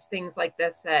appreciate it's things like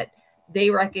this that they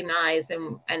recognize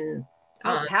and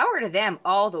power to them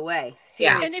all the way.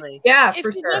 Seriously. If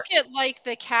you look at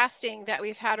the casting that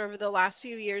we've had over the last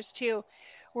few years too,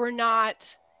 we're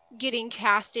not getting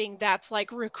casting that's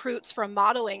recruits from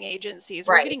modeling agencies.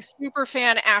 We're getting super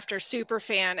fan after super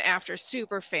fan after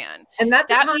super fan. And that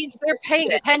means they're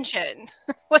paying attention.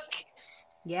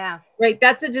 Yeah. Right.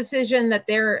 That's a decision that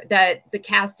the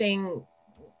casting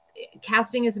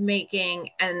is making,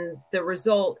 and the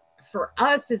result for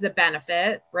us is a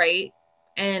benefit, right?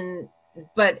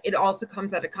 But it also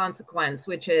comes at a consequence,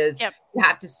 which is Yep. you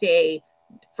have to stay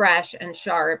fresh and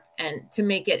sharp and to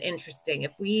make it interesting.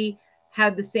 If we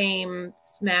had the same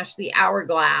smash the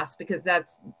hourglass, because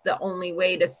that's the only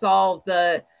way to solve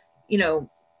the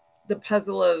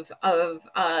puzzle of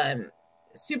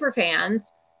super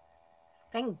fans.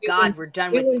 Thank God we're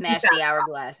done with Smash the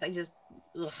Hourglass.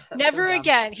 Never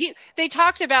again. They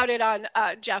talked about it on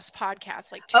Jeff's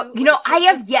podcast. Like, I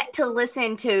have yet to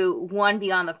listen to one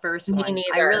beyond the first one.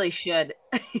 Neither. I really should.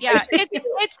 Yeah,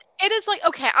 it is like,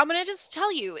 okay, I'm gonna just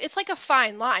tell you, it's like a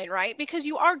fine line, right? Because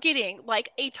you are getting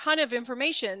like a ton of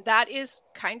information that is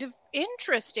kind of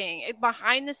interesting,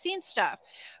 behind the scenes stuff,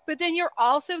 but then you're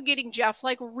also getting Jeff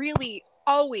like really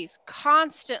always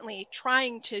constantly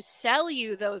trying to sell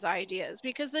you those ideas,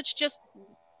 because it's just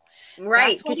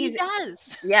right, that's what he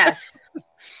does. Yes.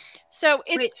 So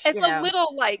it's a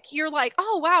little like, you're like,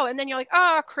 oh wow, and then you're like,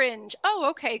 oh, cringe, oh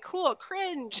okay, cool,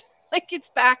 cringe. Like, it's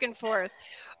back and forth.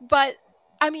 But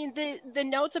I mean, the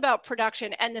notes about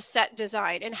production and the set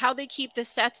design and how they keep the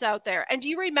sets out there. And do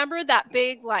you remember that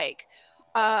big like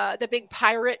the big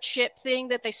pirate ship thing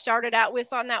that they started out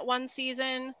with on that one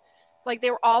season? Like,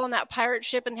 they were all on that pirate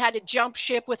ship and had to jump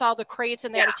ship with all the crates,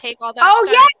 and they had to take all that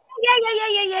stuff.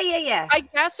 Yeah. I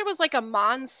guess there was like a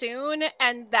monsoon,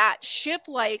 and that ship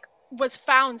like was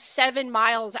found 7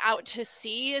 miles out to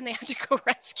sea, and they had to go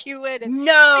rescue it. And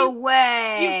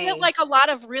way. You get like a lot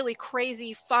of really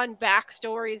crazy, fun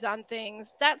backstories on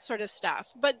things, that sort of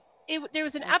stuff. But there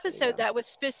was an episode that was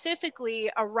specifically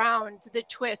around the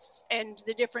twists and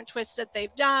the different twists that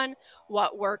they've done,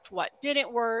 what worked, what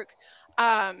didn't work.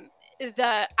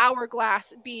 The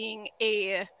hourglass being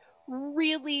a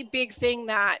really big thing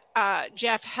that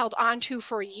Jeff held on to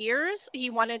for years. He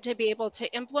wanted to be able to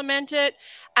implement it.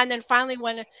 And then finally,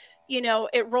 when,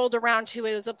 it rolled around to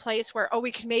it was a place where,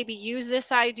 we could maybe use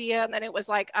this idea. And then it was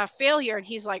like a failure. And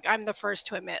he's like, I'm the first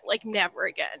to admit, like, never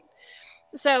again.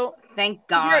 So thank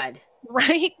God.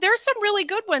 Right. There's some really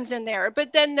good ones in there,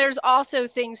 but then there's also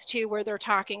things too where they're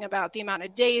talking about the amount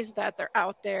of days that they're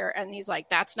out there, and he's like,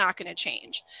 that's not going to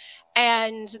change.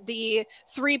 And the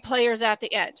 3 players at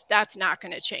the end, that's not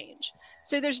going to change.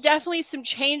 So there's definitely some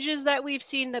changes that we've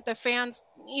seen that the fans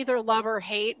either love or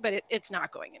hate, but it's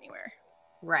not going anywhere.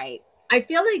 Right. I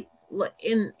feel like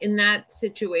in that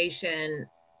situation,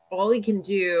 all he can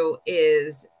do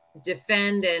is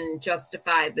defend and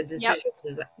justify the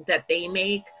decisions that they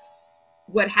make.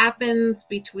 What happens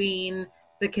between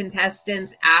the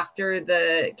contestants after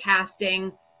the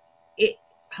casting,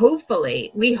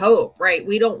 hopefully, we hope, right?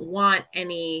 We don't want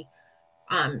any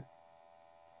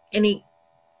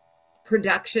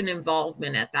production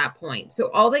involvement at that point.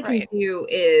 So all they can do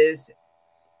is,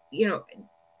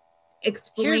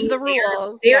 explain here's the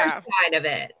rules, their side of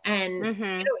it.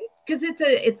 And, because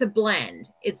it's a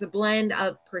blend. It's a blend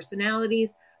of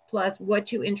personalities plus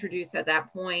what you introduce at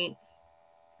that point,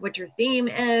 what your theme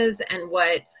is, and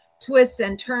what twists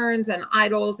and turns and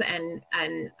idols and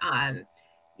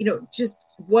just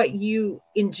what you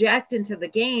inject into the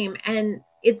game. And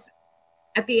it's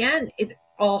at the end, it's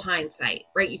all hindsight,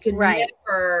 right? You can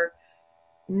never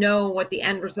know what the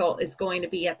end result is going to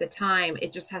be at the time.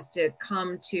 It just has to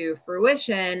come to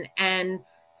fruition. And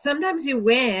sometimes you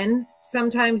win,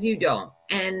 sometimes you don't.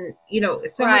 And,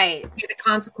 somebody get a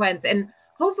consequence. And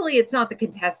hopefully it's not the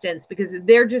contestants, because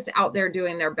they're just out there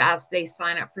doing their best. They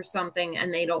sign up for something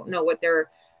and they don't know what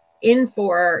they're in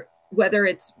for, whether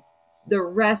it's the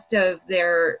rest of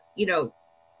their, the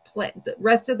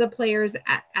rest of the players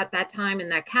at that time in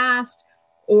that cast,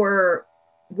 or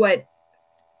what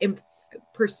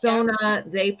persona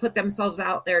they put themselves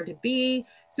out there to be.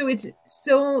 So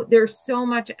there's so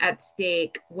much at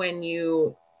stake when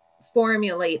you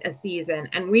formulate a season,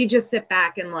 and we just sit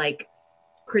back and like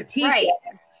critique it.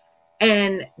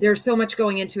 And there's so much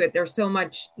going into it. There's so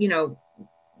much,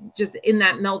 just in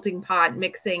that melting pot,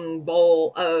 mixing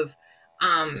bowl of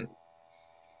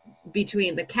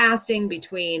between the casting,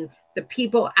 between the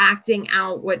people acting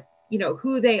out what,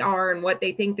 who they are and what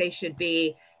they think they should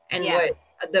be, and what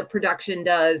the production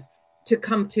does to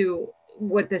come to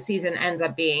what the season ends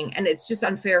up being. And it's just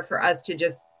unfair for us to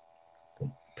just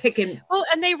pick and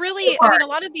they really, I mean, a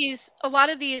lot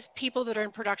of these people that are in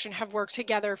production have worked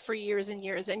together for years and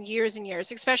years and years and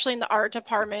years, especially in the art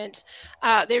department.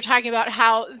 They're talking about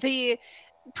how the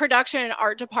production and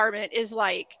art department is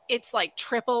like, it's like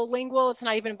triple lingual. It's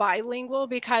not even bilingual,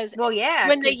 because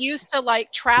when they used to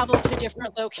like travel to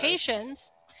different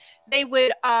locations, they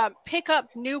would pick up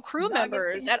new crew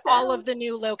members at all of the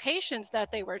new locations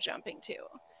that they were jumping to.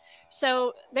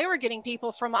 So they were getting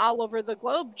people from all over the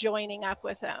globe joining up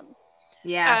with them.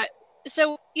 Yeah.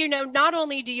 So, not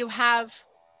only do you have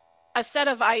a set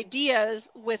of ideas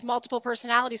with multiple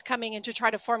personalities coming in to try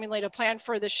to formulate a plan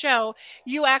for the show,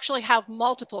 you actually have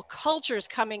multiple cultures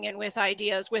coming in with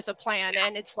ideas with a plan.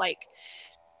 And it's like,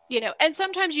 and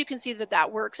sometimes you can see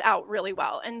that works out really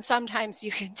well. And sometimes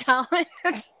you can tell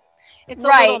it's a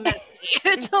little messy.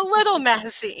 It's a little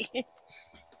messy.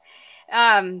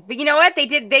 But you know what? They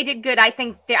did good. I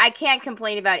think I can't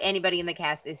complain about anybody in the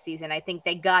cast this season. I think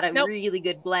they got a really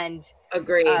good blend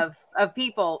of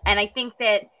people. And I think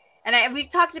that, and we've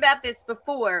talked about this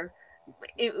before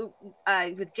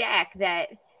with Jack, that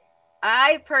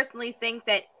I personally think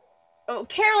that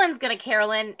Carolyn's gonna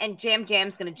Carolyn and Jam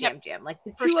Jam's gonna Jam Jam. Like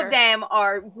the two of them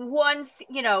are once,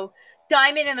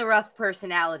 diamond in the rough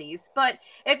personalities. But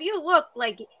if you look,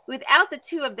 like, without the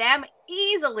two of them,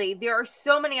 easily there are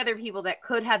so many other people that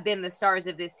could have been the stars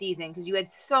of this season, because you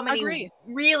had so many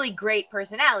really great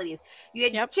personalities. You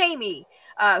had Jamie,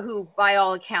 who by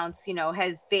all accounts,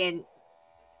 has been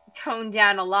toned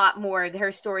down a lot more.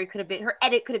 Her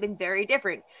edit could have been very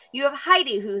different. You have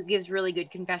Heidi, who gives really good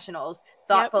confessionals,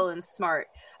 thoughtful and smart.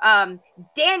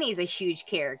 Danny's a huge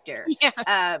character.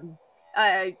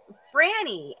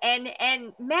 Franny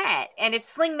and Matt, and if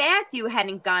Sling Matthew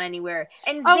hadn't gone anywhere,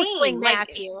 and Zane, Sling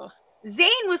Matthew.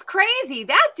 Zane was crazy.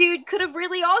 That dude could have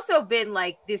really also been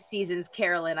like this season's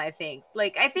Carolyn, I think.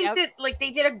 Like, I think that like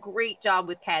they did a great job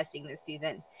with casting this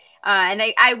season. And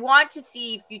I want to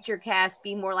see future casts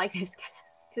be more like this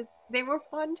cast, because they were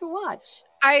fun to watch.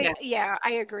 I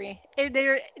agree.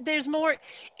 There's more.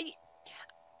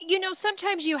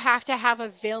 Sometimes you have to have a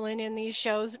villain in these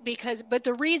shows but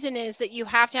the reason is that you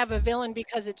have to have a villain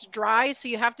because it's dry. So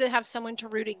you have to have someone to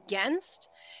root against.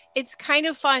 It's kind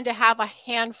of fun to have a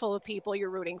handful of people you're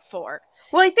rooting for.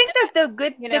 Well, I think that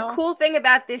the cool thing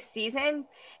about this season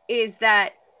is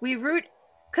that we root,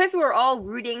 because we're all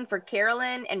rooting for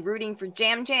Carolyn and rooting for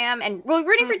Jam Jam and we're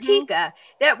rooting for Tika,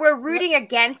 that we're rooting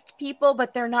against people,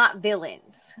 but they're not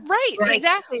villains. Right.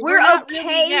 Exactly. We're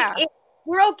okay.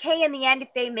 We're okay in the end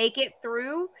if they make it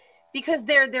through, because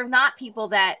they're not people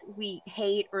that we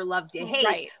hate or love to hate.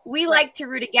 Right. We like to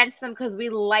root against them because we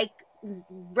like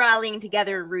rallying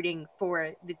together, rooting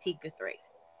for the Tika 3.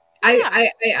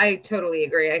 I totally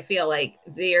agree. I feel like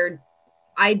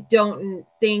I don't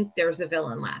think there's a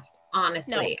villain left,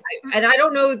 honestly. No. And I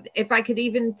don't know if I could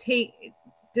even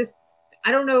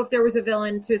I don't know if there was a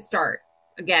villain to start.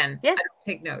 Again, I don't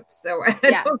take notes, so I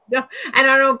don't know, and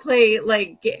I don't play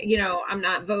I'm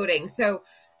not voting. So,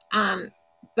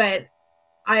 but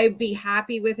I'd be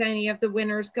happy with any of the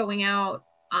winners going out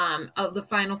of the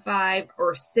final 5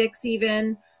 or 6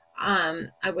 even.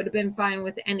 I would have been fine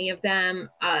with any of them.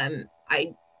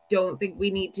 I don't think we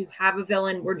need to have a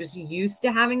villain. We're just used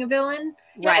to having a villain,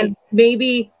 right? And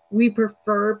maybe we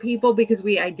prefer people because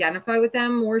we identify with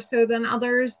them more so than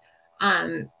others.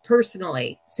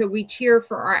 Personally. So we cheer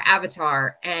for our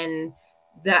avatar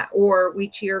or we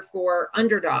cheer for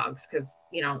underdogs because,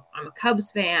 I'm a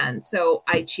Cubs fan. So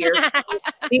I cheer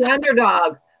for the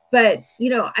underdog, but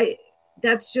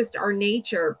that's just our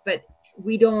nature, but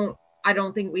I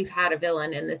don't think we've had a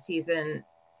villain in this season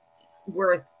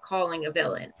worth calling a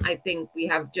villain. I think we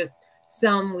have just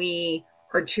some we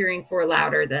are cheering for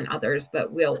louder than others,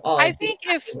 but we'll all with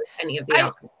any of the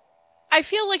outcomes. I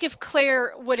feel like if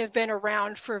Claire would have been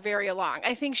around for very long,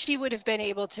 I think she would have been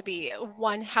able to be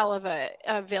one hell of a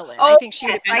villain. I think she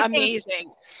would have been amazing.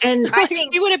 And I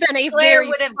think she would have been a Claire very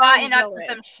would have gotten up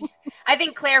to some. I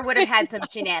think Claire would have had some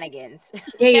shenanigans.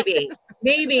 Maybe.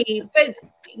 But,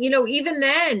 even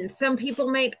then, some people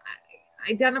might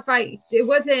identify.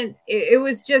 It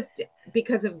was just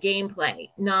because of gameplay,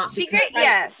 not she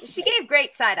gave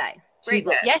great side eye. Great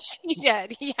look. Yes, she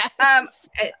did. Yes.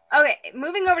 Okay,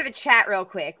 moving over to the chat real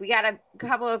quick. We got a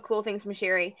couple of cool things from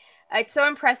Sherry. It's so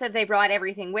impressive they brought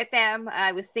everything with them.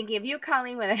 I was thinking of you,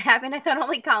 Colleen, when it happened. I thought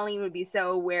only Colleen would be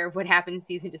so aware of what happens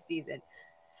season to season.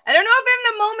 I don't know if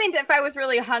in the moment, if I was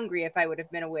really hungry, if I would have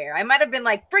been aware. I might have been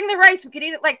like, bring the rice. We could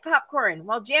eat it like popcorn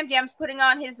while Jam Jam's putting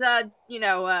on his,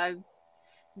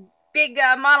 big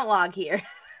monologue here.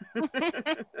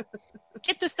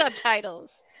 Get the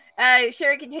subtitles.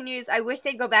 Sherry continues, I wish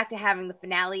they'd go back to having the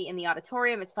finale in the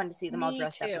auditorium. It's fun to see them all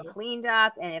dressed up and cleaned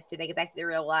up, and if they get back to their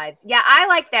real lives. Yeah, I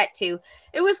like that too.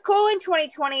 It was cool in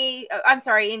 2020.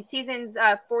 In seasons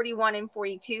 41 and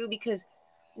 42, because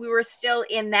we were still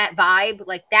in that vibe.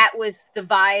 Like, that was the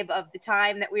vibe of the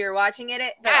time that we were watching it.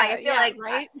 But I feel like,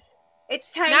 right? It's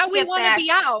time now to we get want to back. be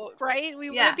out, right?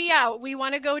 We Yeah. want to be out. We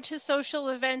want to go to social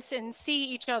events and see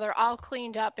each other all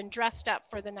cleaned up and dressed up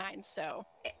for the nines. So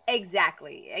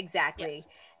Exactly. yes.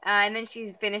 And then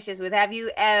she finishes with, have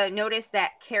you noticed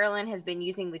that Carolyn has been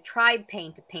using the tribe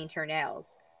paint to paint her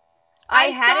nails? I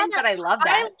hadn't, but I love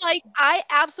that. I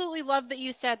absolutely love that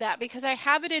you said that, because I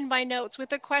have it in my notes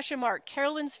with a question mark.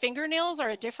 Carolyn's fingernails are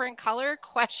a different color,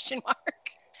 question mark.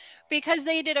 Because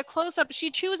they did a close-up. She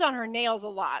chews on her nails a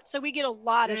lot. So we get a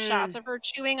lot of shots of her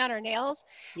chewing on her nails.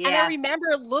 Yeah. And I remember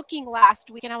looking last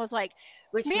week and I was like,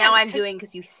 which man, now I'm doing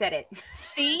because you said it.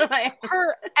 See?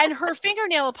 her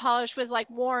fingernail polish was like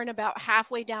worn about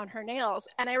halfway down her nails.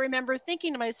 And I remember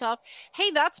thinking to myself,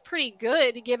 hey, that's pretty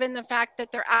good given the fact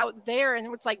that they're out there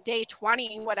and it's like day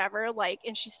 20, whatever, like,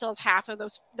 and she still has half of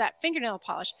that fingernail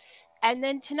polish. And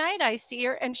then tonight I see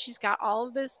her and she's got all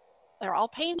of this, they're all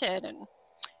painted, and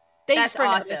thanks for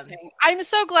noticing. I'm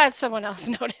so glad someone else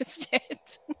noticed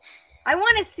it. I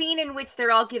want a scene in which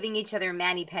they're all giving each other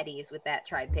mani-pedis with that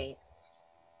tribe paint.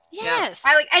 Yes.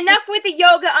 I like enough with the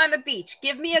yoga on the beach.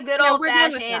 Give me a good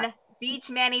old-fashioned beach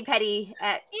mani-pedi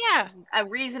at a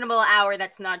reasonable hour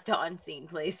that's not dawn scene,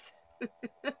 please.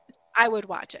 I would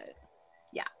watch it.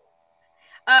 Yeah.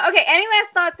 Okay, any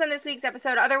last thoughts on this week's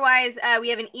episode? Otherwise, we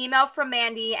have an email from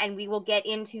Mandy, and we will get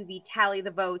into the tally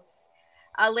the votes.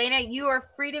 Lena, you are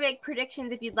free to make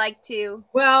predictions if you'd like to.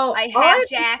 Well, all I have to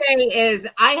say is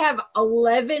I have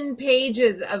 11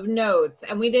 pages of notes,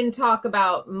 and we didn't talk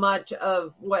about much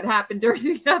of what happened during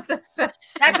the episode.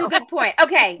 That's a good point.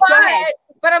 Okay, go ahead.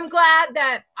 But I'm glad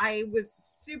that I was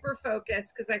super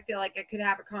focused, because I feel like I could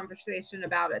have a conversation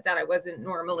about it that I wasn't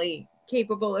normally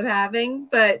capable of having.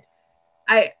 But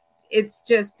it's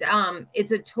just,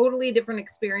 it's a totally different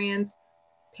experience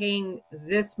paying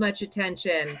this much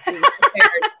attention, being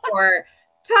prepared for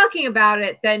talking about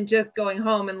it, than just going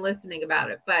home and listening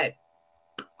about it. But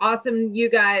awesome, you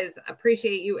guys.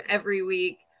 Appreciate you every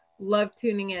week. Love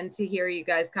tuning in to hear you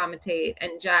guys commentate.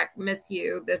 And Jack, miss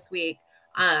you this week.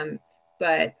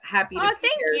 But happy to be here.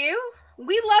 Thank you.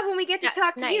 We love when we get to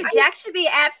talk to you. Jack should be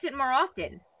absent more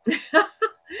often.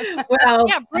 Well,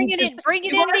 yeah, bring it in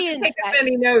the inside.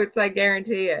 Many notes, I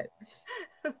guarantee it.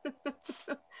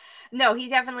 No, he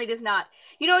definitely does not.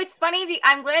 You know, it's funny.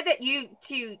 I'm glad that you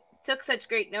two took such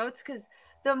great notes, because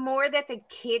the more that the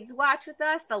kids watch with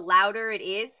us, the louder it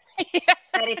is.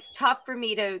 That it's tough for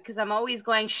me to, because I'm always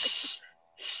going shh.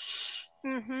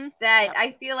 That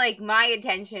I feel like my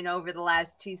attention over the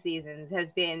last 2 seasons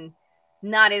has been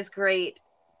not as great,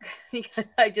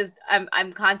 because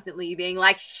I'm constantly being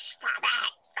like, shh, stop it,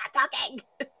 stop talking.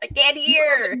 I can't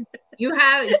hear. You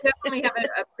definitely have an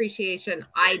appreciation.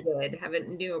 I did have a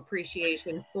new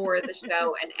appreciation for the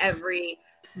show, and every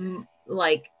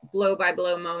like blow by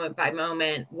blow, moment by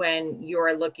moment, when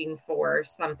you're looking for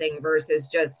something versus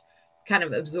just kind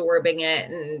of absorbing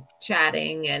it and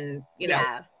chatting, and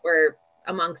we're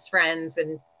amongst friends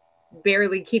and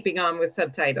barely keeping on with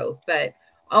subtitles. But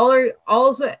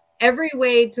also every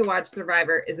way to watch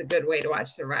Survivor is a good way to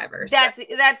watch Survivor. That's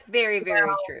very, very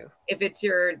true. If it's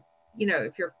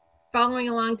if you're following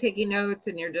along, taking notes,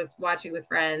 and you're just watching with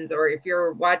friends, or if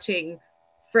you're watching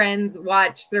friends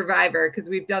watch Survivor, because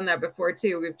we've done that before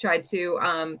too. We've tried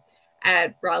to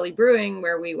at Raleigh Brewing,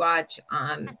 where we watch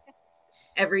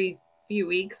every few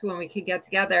weeks when we can get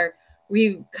together.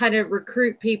 We kind of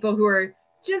recruit people who are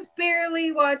just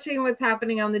barely watching what's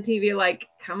happening on the TV. Like,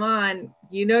 come on,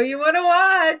 you want to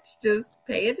watch, just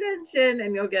pay attention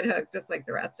and you'll get hooked just like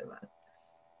the rest of us.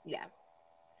 Yeah.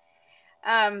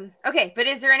 Okay, but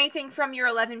is there anything from your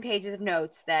 11 pages of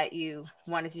notes that you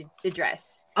wanted to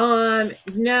address?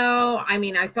 No. I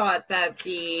mean, I thought that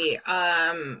the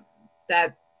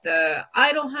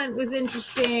idol hunt was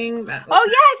interesting.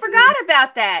 I forgot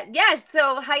about that. Yeah,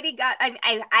 so Heidi got,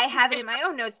 I have it in my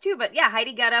own notes too, but yeah,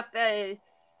 Heidi got up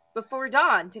before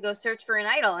dawn to go search for an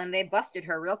idol, and they busted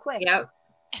her real quick. Yep.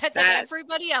 And then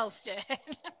everybody else did.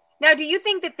 Now, do you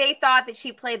think that they thought that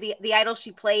she played the idol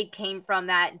she played came from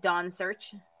that dawn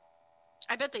search?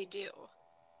 I bet they do.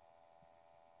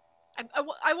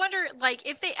 I wonder, like,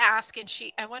 if they ask and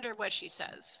I wonder what she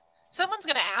says. Someone's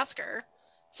going to ask her.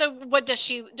 So what does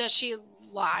she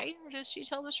lie, or does she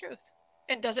tell the truth?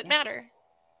 And does it matter?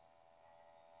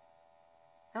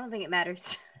 I don't think it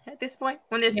matters at this point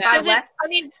when there's 5 left. I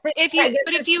mean,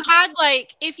 if you had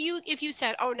like, if you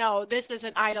said, oh no, this is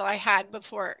an idol I had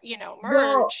before,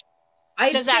 merge.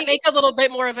 Does that make a little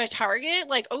bit more of a target?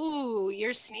 Like, oh,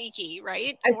 you're sneaky,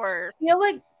 right? I feel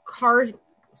like Carson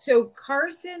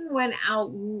went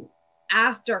out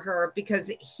after her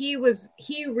because he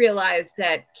realized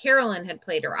that Carolyn had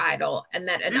played her idol and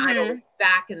that an idol was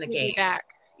back in the game. Back.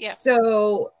 Yeah.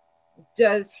 So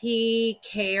does he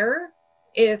care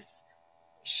if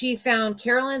she found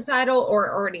Carolyn's idol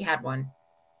or already had one?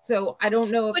 So I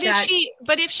don't know if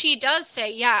if she does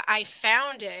say, yeah, I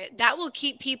found it, that will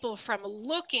keep people from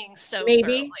looking so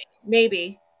maybe,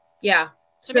 thoroughly. Yeah.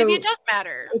 So maybe it does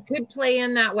matter. It could play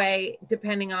in that way,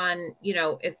 depending on,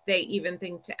 if they even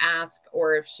think to ask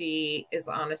or if she is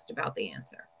honest about the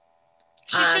answer.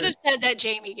 She should have said that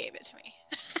Jamie gave it to me.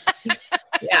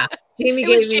 Yeah. Jamie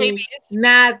gave me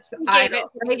Matt's idol.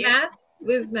 Right, Matt?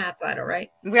 It was Matt's idol, right?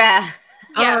 Yeah.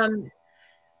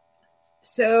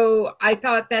 So I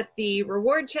thought that the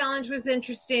reward challenge was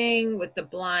interesting with the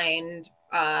blind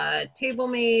table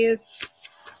maze.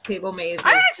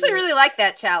 I actually really like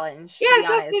that challenge. Yeah, I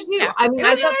thought so too. Yeah. I mean,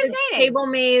 I thought the table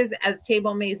maze, as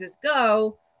table mazes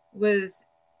go, was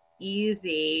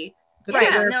easy, but they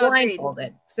were blindfolded.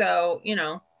 Agreed. So,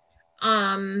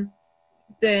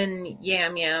 then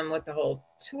Yam Yam with the whole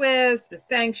twist, the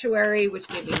sanctuary, which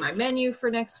gave me my menu for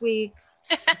next week.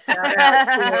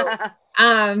 Are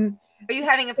you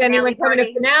having a finale party?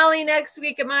 A finale next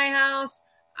week at my house.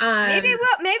 Maybe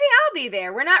I'll be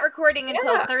there. We're not recording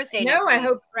until Thursday. No, I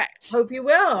hope you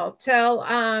will. Tell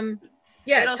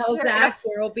Zach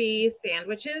there will be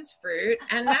sandwiches, fruit,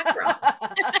 and mackerel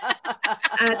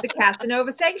at the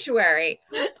Casanova Sanctuary.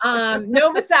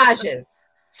 No massages.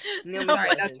 No, sorry,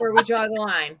 that's where we draw the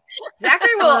line.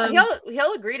 Zachary will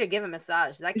he'll agree to give a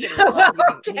massage. That kid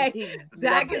okay.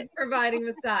 Zach is providing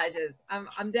massages.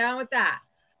 I'm down with that.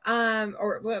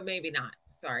 Or well, maybe not.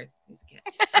 Sorry, he's a kid.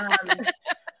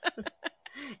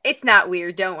 It's not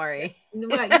weird. Don't worry. Well, you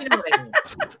know what I mean.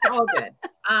 It's all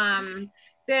good.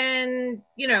 Then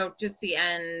just the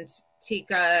end.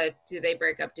 Tika, do they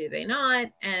break up? Do they not?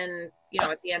 And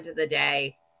at the end of the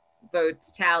day,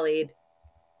 votes tallied.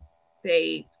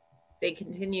 They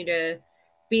continue to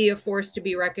be a force to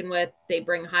be reckoned with. They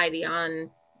bring Heidi on,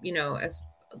 as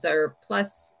their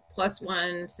plus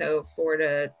one, so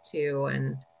 4-2,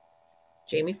 and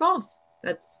Jamie falls.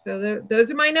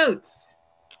 Those are my notes.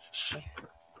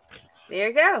 There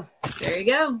you go. There you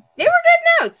go. They were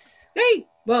good notes. Hey,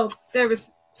 well, there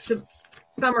was some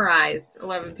summarized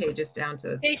 11 pages down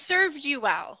to. They served you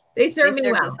well. They served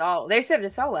me well. They served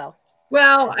us all well.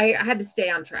 Well, I had to stay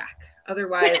on track.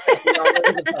 Otherwise, I'd be all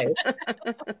over the place.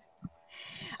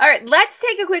 All right, let's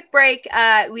take a quick break.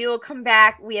 We will come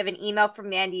back. We have an email from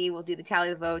Mandy. We'll do the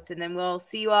tally of the votes, and then we'll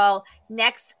see you all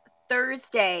next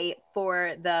Thursday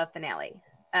for the finale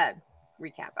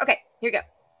recap. Okay, here we go.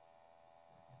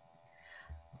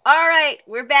 All right,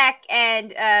 we're back,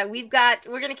 and we're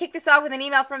going to kick this off with an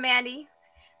email from Mandy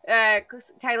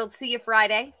titled See You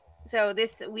Friday. So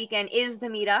this weekend is the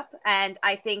meetup, and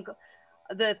I think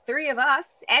the three of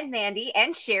us and Mandy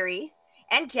and Sherry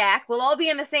and Jack will all be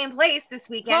in the same place this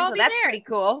weekend, so that's pretty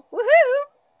cool.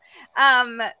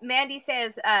 Woohoo! Mandy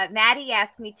says, Maddie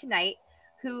asked me tonight,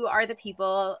 who are the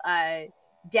people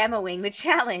demoing the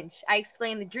challenge? I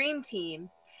explained the dream team,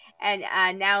 and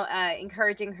now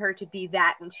encouraging her to be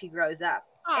that when she grows up.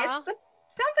 Sounds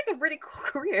like a pretty cool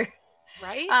career.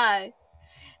 Right?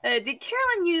 Did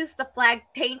Carolyn use the flag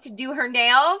paint to do her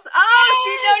nails? Oh,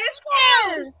 she noticed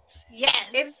nails! Yes.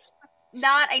 If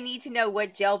not, I need to know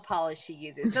what gel polish she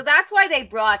uses. So that's why they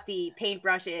brought the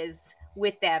paintbrushes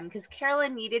with them, because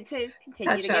Carolyn needed to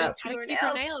continue to keep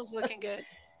her nails looking good.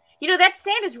 That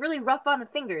sand is really rough on the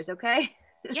fingers, okay?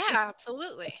 Yeah,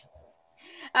 absolutely.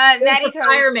 Maddie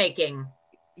fire making.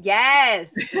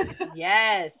 Yes.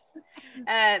 Yes.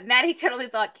 Maddie totally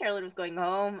thought Carolyn was going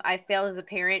home. I failed as a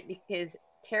parent because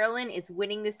Carolyn is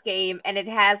winning this game, and it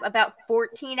has about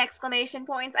 14 exclamation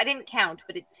points. I didn't count,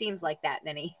 but it seems like that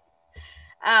many.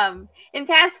 In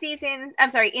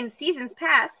seasons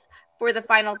past, for the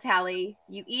final tally,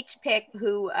 you each pick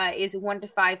who is 1 to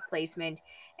 5 placement,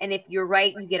 and if you're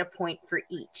right, you get a point for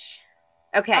each.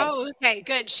 Okay. Oh, okay,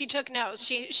 good. She took notes.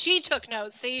 She took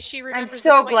notes. See, she remembers. I'm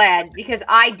so glad, because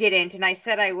I didn't, and I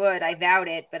said I would. I vowed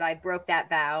it, but I broke that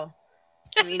vow.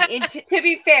 I mean, to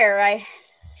be fair, I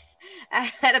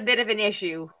had a bit of an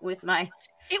issue with my.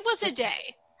 It was a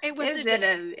day. It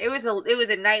was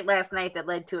a night last night that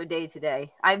led to a day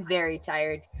today. I'm very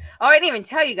tired. Oh, I didn't even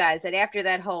tell you guys that after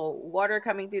that whole water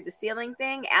coming through the ceiling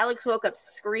thing, Alex woke up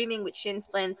screaming with shin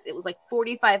splints. It was like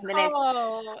 45 minutes.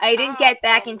 I didn't get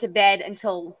back into bed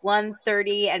until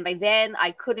 1:30, and by then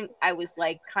I was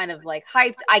like kind of like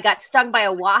hyped. I got stung by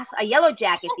a yellow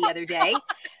jacket the other day.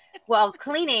 While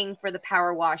cleaning for the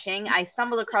power washing, I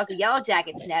stumbled across a yellow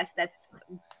jacket's nest that's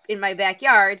in my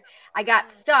backyard. I got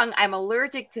stung. I'm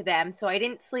allergic to them, so I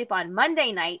didn't sleep on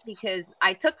Monday night because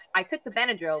I took the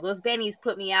Benadryl. Those bennies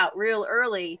put me out real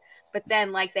early, but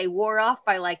then like they wore off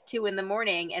by like 2 a.m,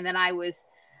 and then I was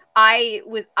I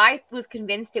was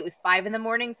convinced it was 5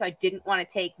 a.m, so I didn't want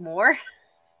to take more.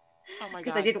 Oh my god.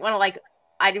 Because I didn't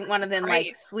want to then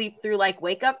like sleep through like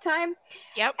wake up time.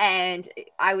 Yep. And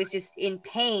I was just in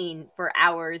pain for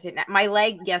hours. And my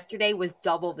leg yesterday was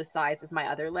double the size of my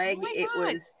other leg. It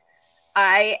was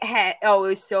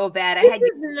so bad. I had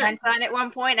vents on at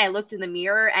one point. I looked in the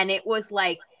mirror and it was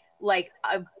like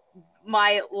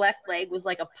my left leg was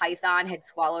like a python had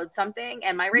swallowed something,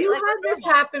 and my right leg. You had this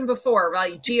happen before,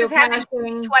 like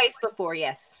geocaching twice before.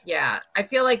 Yes. Yeah, I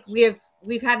feel like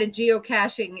we've had a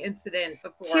geocaching incident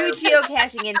before. 2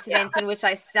 geocaching incidents in which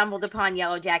I stumbled upon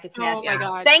Yellow Jackets' nest. Oh my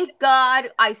god! Thank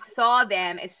God I saw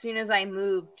them as soon as I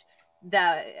moved.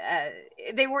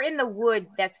 They were in the wood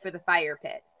that's for the fire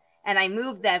pit, and I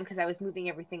moved them because I was moving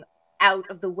everything out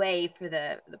of the way for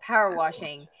the power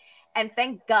washing. And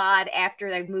thank God,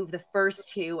 after I moved the first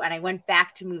 2 and I went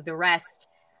back to move the rest,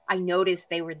 I noticed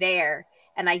they were there.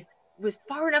 And I was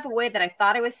far enough away that I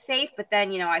thought I was safe. But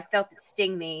then, I felt it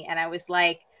sting me. And I was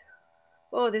like,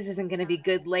 oh, this isn't going to be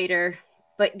good later.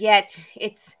 But yet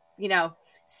it's,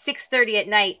 6:30 at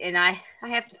night. And I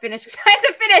have to finish. I have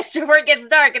to finish before it gets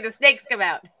dark and the snakes come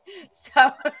out.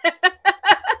 So...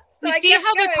 See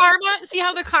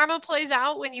how the karma plays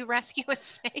out when you rescue a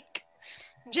snake?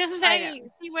 Just saying,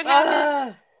 see what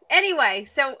happens. Anyway,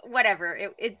 so whatever.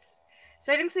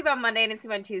 So I didn't sleep on Monday. I didn't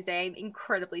sleep on Tuesday. I'm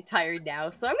incredibly tired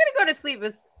now. So I'm going to go to sleep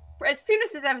as soon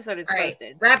as this episode is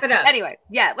posted. Wrap it up. Anyway,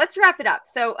 yeah, let's wrap it up.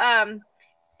 So,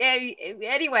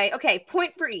 anyway, okay,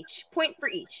 point for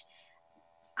each.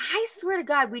 I swear to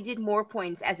God, we did more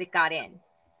points as it got in.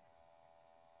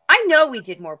 I know we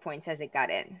did more points as it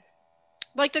got in.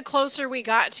 Like the closer we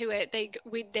got to it,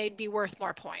 they'd be worth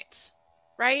more points.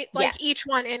 Right? Like each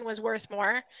one in was worth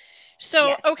more.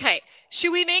 So, okay.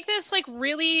 Should we make this like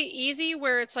really easy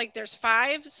where it's like there's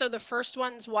 5? So the first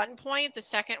one's 1 point. The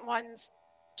second one's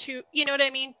 2. You know what I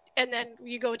mean? And then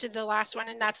you go to the last one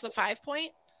and that's the 5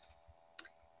 point?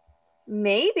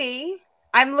 Maybe.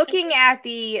 I'm looking at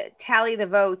the tally the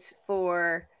votes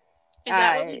for Is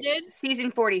that what we did?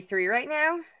 Season 43 right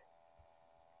now.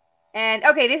 And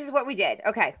okay, this is what we did.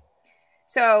 Okay.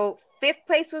 So 5th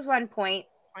place was 1 point.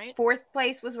 Right. 4th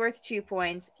place was worth 2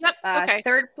 points. Yep. Okay.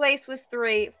 3rd place was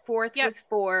 3. 4th was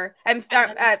 4.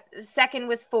 Second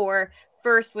was 4.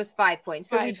 First was 5 points.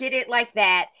 So we did it like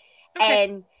that. Okay.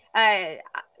 And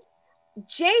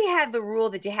Jay had the rule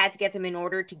that you had to get them in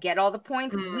order to get all the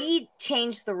points. Mm-hmm. We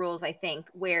changed the rules, I think,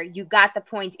 where you got the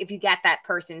points if you got that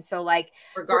person. So, like,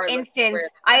 for instance,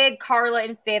 I had Carla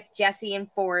in 5th, Jesse in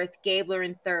 4th, Gabler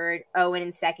in 3rd, Owen in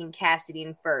 2nd, Cassidy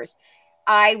in 1st.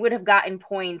 I would have gotten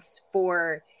points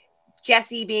for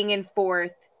Jesse being in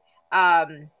 4th.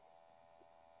 And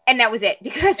that was it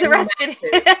because the rest did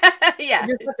yeah.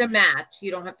 You just have to match.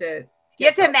 You don't have to. You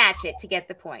have to match it to get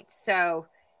the points. So,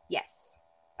 yes.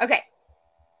 Okay.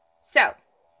 So,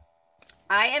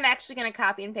 I am actually going to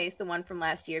copy and paste the one from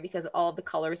last year because all the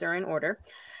colors are in order.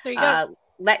 There you go.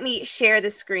 Let me share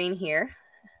the screen here.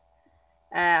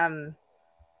 In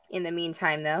the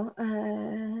meantime, though.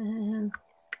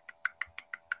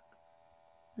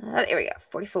 There we go.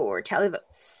 44. Tally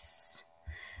votes.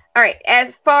 All right.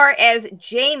 As far as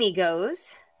Jamie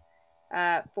goes,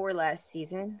 for last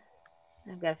season,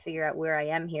 I've got to figure out where I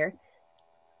am here.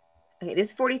 Okay, this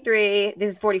is 43. This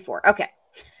is 44. Okay.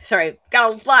 Sorry.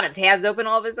 Got a lot of tabs open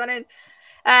all of a sudden.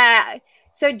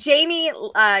 So Jamie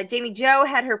Jo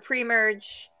had her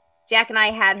pre-merge. Jack and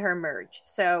I had her merge.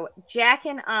 So Jack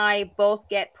and I both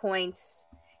get points.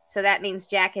 So that means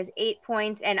Jack has 8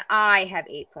 points and I have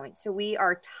 8 points. So we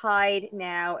are tied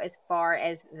now as far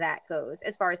as that goes.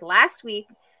 As far as last week,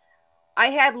 I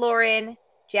had Lauren,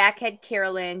 Jack had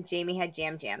Carolyn, Jamie had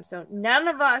Jam Jam. So none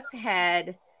of us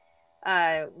had,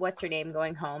 what's her name,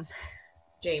 going home?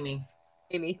 Jamie,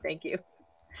 thank you.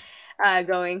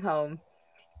 Going home.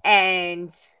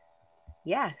 And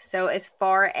yeah, so as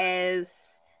far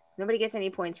as, nobody gets any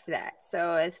points for that.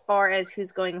 So as far as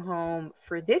who's going home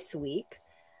for this week,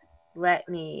 here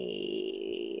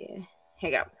you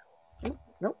go.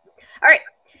 Nope. All right.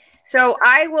 So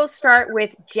I will start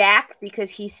with Jack because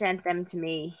he sent them to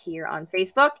me here on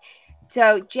Facebook.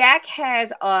 So Jack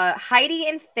has Heidi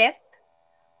in 5th.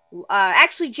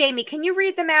 Actually, Jamie, can you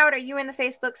read them out? Are you in the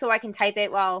Facebook so I can type it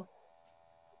while...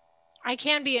 I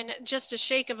can be in just a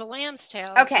shake of a lamb's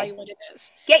tail. Okay. Tell you what it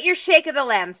is. Get your shake of the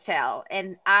lamb's tail,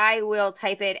 and I will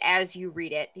type it as you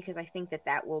read it because I think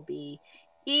that will be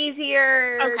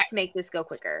easier to make this go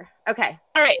quicker. Okay.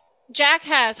 All right. Jack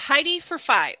has Heidi for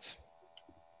 5.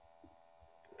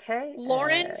 Okay.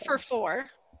 Lauren for 4.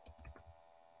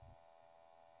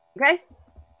 Okay.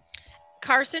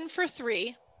 Carson for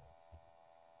 3.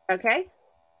 Okay.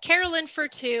 Carolyn for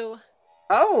 2.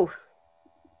 Oh.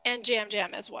 And Jam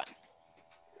Jam as 1.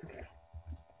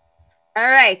 All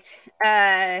right.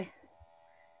 I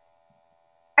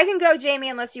can go, Jamie,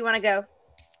 unless you want to go.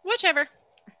 Whichever.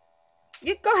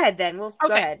 You go ahead then. Go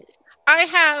ahead. I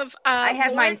have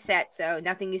Lauren... mine set, so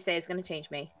nothing you say is going to change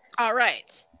me. All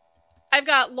right. I've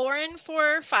got Lauren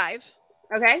for 5.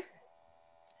 Okay.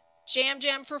 Jam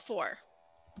Jam for 4.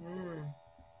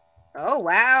 Oh,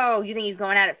 wow. You think he's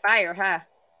going at it fire, huh?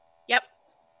 Yep.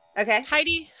 Okay.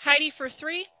 Heidi for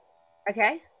 3.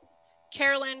 Okay.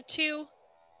 Carolyn 2.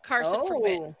 Carson for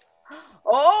win.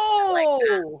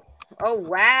 Oh. Oh,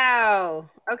 wow.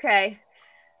 Okay.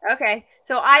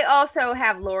 So I also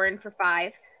have Lauren for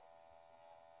 5.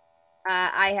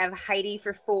 I have Heidi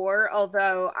for 4,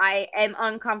 although I am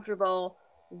uncomfortable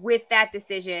with that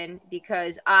decision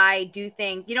because I do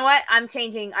think, you know what? I'm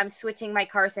switching my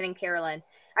Carson and Carolyn.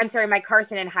 I'm sorry, my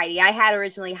Carson and Heidi. I had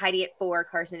originally Heidi at 4,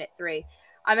 Carson at 3.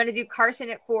 I'm going to do Carson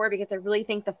at 4 because I really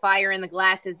think the fire in the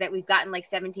glasses that we've gotten like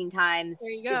 17 times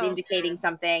is indicating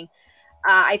something.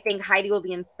 I think Heidi will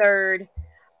be in 3rd.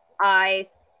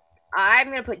 I'm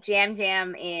going to put Jam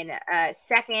Jam in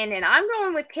 2nd, and I'm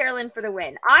going with Carolyn for the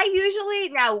win. I usually,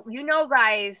 now, you know,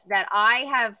 guys, that I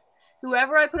have,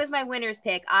 whoever I put as my winner's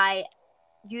pick, I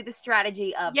do the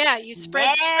strategy of you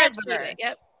spreadsheet it.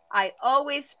 Yep. I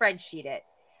always spreadsheet it.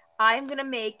 I'm going to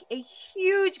make a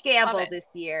huge gamble this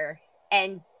year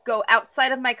and go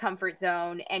outside of my comfort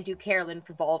zone and do Carolyn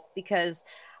for both because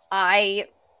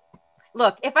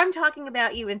look, if I'm talking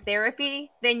about you in therapy,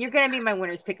 then you're going to be my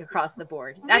winner's pick across the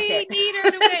board. That's it. We need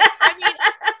her to win. I mean,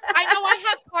 I know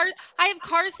I have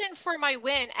Carson for my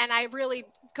win, and I really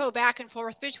go back and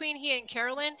forth between he and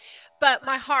Carolyn, but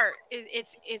my heart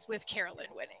is with Carolyn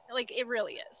winning. Like, it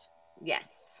really is.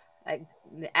 Yes.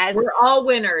 As we're all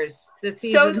winners this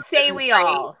season. So say we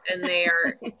all. And they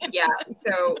are,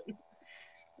 so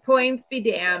points be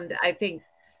damned. I think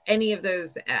any of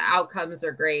those outcomes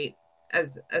are great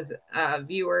as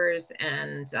viewers,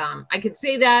 and I could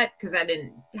say that because I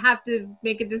didn't have to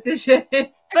make a decision.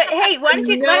 But hey, why don't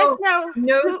you let us know?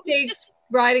 No stakes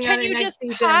riding on the next season. Can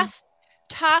you just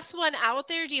toss one out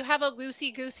there? Do you have a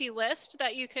loosey-goosey list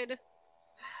that you could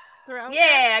throw out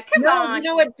there? Come on. You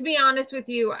know what? To be honest with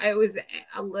you, I was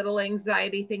a little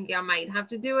anxiety thinking I might have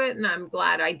to do it, and I'm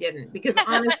glad I didn't because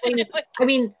honestly, I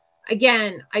mean,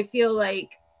 again, I feel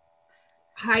like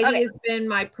Heidi has been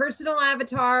my personal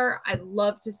avatar. I'd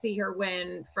love to see her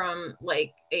win from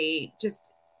like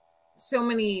just so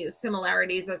many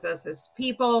similarities as us as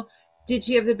people. Did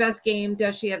she have the best game?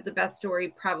 Does she have the best story?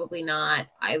 Probably not.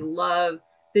 I love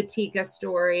the Tika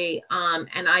story.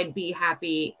 And I'd be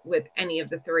happy with any of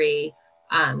the 3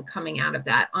 coming out of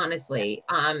that, honestly.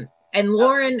 And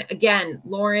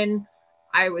Lauren,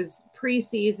 I was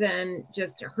preseason,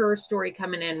 just her story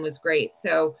coming in was great.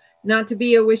 So not to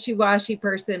be a wishy-washy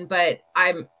person, but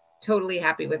I'm totally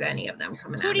happy with any of them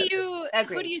coming out. Who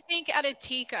do you think out of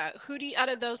Tika? Out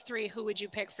of those 3, who would you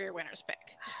pick for your winner's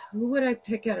pick? Who would I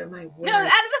pick out of my winner? No, out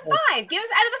of the 5. Give us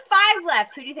out of the 5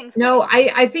 left. Who do you think's winning?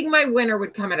 I think my winner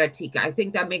would come out of Tika. I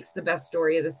think that makes the best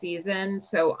story of the season.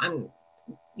 So I'm,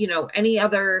 any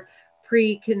other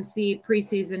preconceived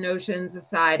preseason notions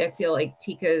aside, I feel like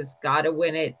Tika's got to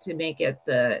win it to make it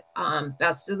the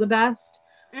best of the best.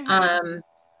 Mm-hmm.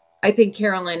 I think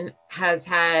Carolyn has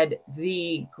had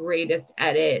the greatest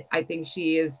edit. I think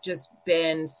she has just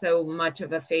been so much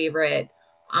of a favorite.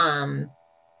 I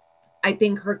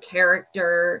think her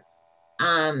character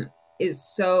is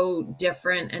so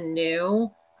different and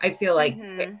new. I feel like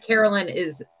Carolyn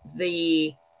is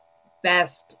the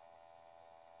best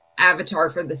avatar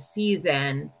for the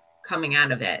season coming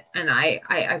out of it. And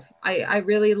I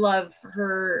really love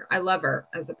her. I love her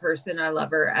as a person. I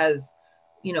love her as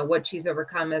what she's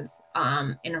overcome as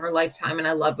in her lifetime, and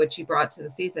I love what she brought to the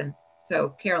season. So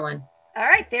Carolyn. All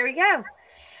right, there we go.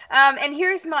 And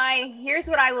here's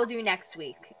what I will do next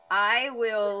week. I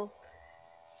will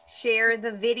share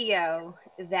the video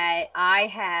that I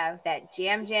have that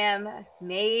Jam Jam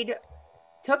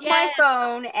took my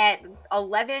phone at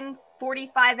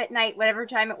 11:45 at night, whatever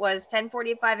time it was,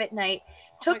 10:45 at night,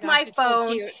 took my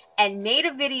phone and made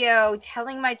a video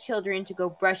telling my children to go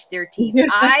brush their teeth.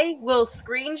 I will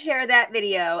screen share that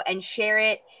video and share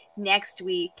it next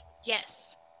week.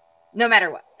 Yes. No matter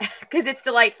what, because it's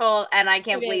delightful and I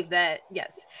can't believe that.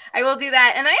 Yes, I will do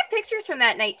that. And I have pictures from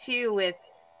that night too with,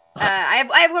 I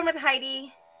have one with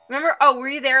Heidi. Remember, were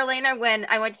you there, Elena, when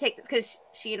I went to take this? Because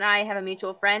she and I have a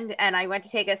mutual friend, and I went to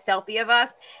take a selfie of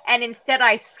us, and instead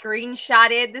I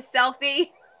screenshotted the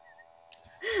selfie.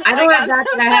 I don't have that,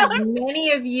 but I have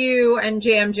many of you and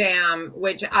Jam Jam,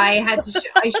 which I had to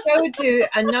I showed to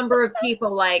a number of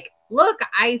people like, look,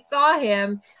 I saw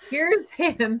him. Here's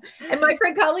him. And my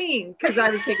friend Colleen, because I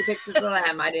would take a picture with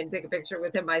him. I didn't take a picture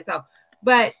with him myself.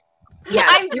 But yeah,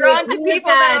 I'm drawn to people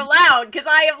that are loud because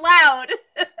I am loud.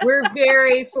 We're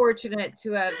very fortunate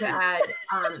to have had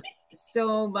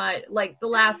so much, like the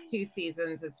last 2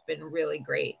 seasons. It's been really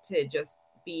great to just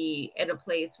be in a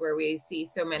place where we see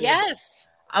so many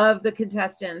of the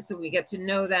contestants, and we get to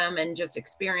know them and just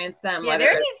experience them. Yeah,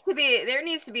 there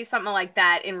needs to be something like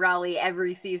that in Raleigh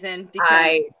every season,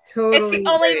 because it's the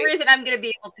only reason I'm going to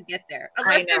be able to get there,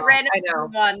 unless they randomly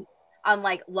one on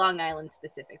like Long Island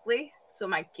specifically, so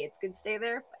my kids can stay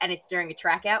there, and it's during a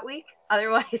track out week.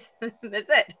 Otherwise, that's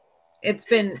it. It's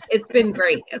been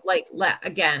great. Like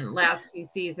again, last 2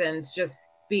 seasons,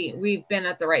 we've been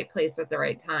at the right place at the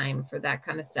right time for that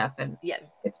kind of stuff, and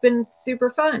it's been super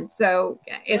fun. So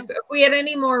if we had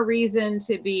any more reason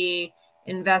to be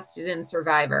invested in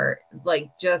Survivor, like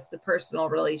just the personal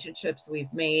relationships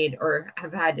we've made or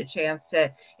have had a chance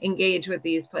to engage with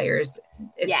these players,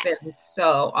 it's been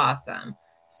so awesome.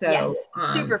 So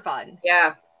super fun.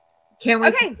 Yeah, can't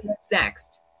wait to see what's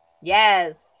next.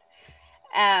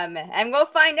 And we'll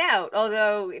find out,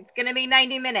 although it's going to be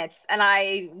 90 minutes, and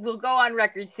I will go on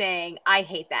record saying I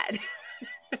hate that.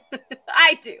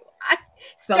 I do.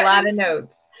 It's a lot of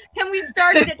notes. Can we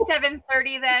start it at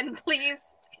 7:30 then,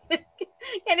 please?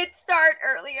 Can it start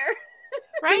earlier?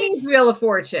 Right? Wheel of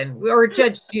Fortune or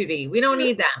Judge Judy. We don't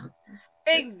need them.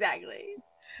 Exactly.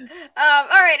 All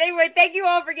right. Anyway, thank you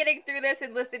all for getting through this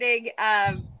and listening.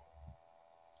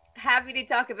 Happy to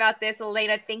talk about this.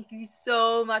 Elena, thank you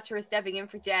so much for stepping in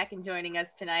for Jack and joining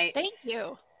us tonight. Thank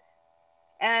you.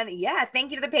 And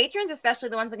thank you to the patrons, especially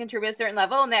the ones that contribute at a certain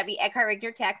level, and that'd be Eckhart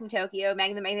Rigner, Tack from Tokyo,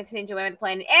 Megan the Magnificent, Joanne the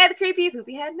Planet, and the creepy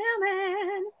poopy head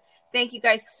mailman. Thank you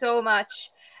guys so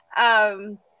much.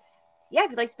 If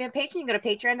you'd like to be a patron, you can go to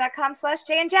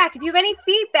patreon.com/JayandJack. If you have any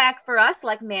feedback for us,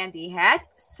 like Mandy had,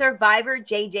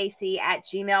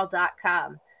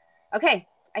 survivorjjc@gmail.com. Okay,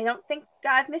 I don't think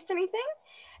I've missed anything.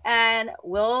 And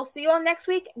we'll see you all next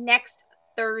week, next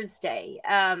Thursday.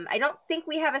 I don't think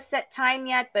we have a set time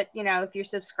yet, but if you're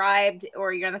subscribed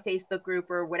or you're on the Facebook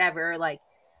group or whatever,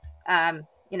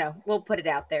 we'll put it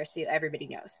out there so everybody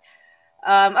knows.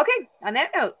 Okay, on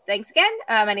that note, thanks again.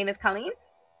 My name is Colleen.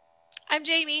 I'm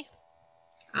Jamie.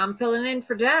 I'm filling in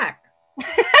for Jack.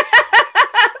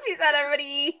 Peace out,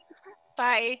 everybody.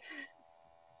 Bye.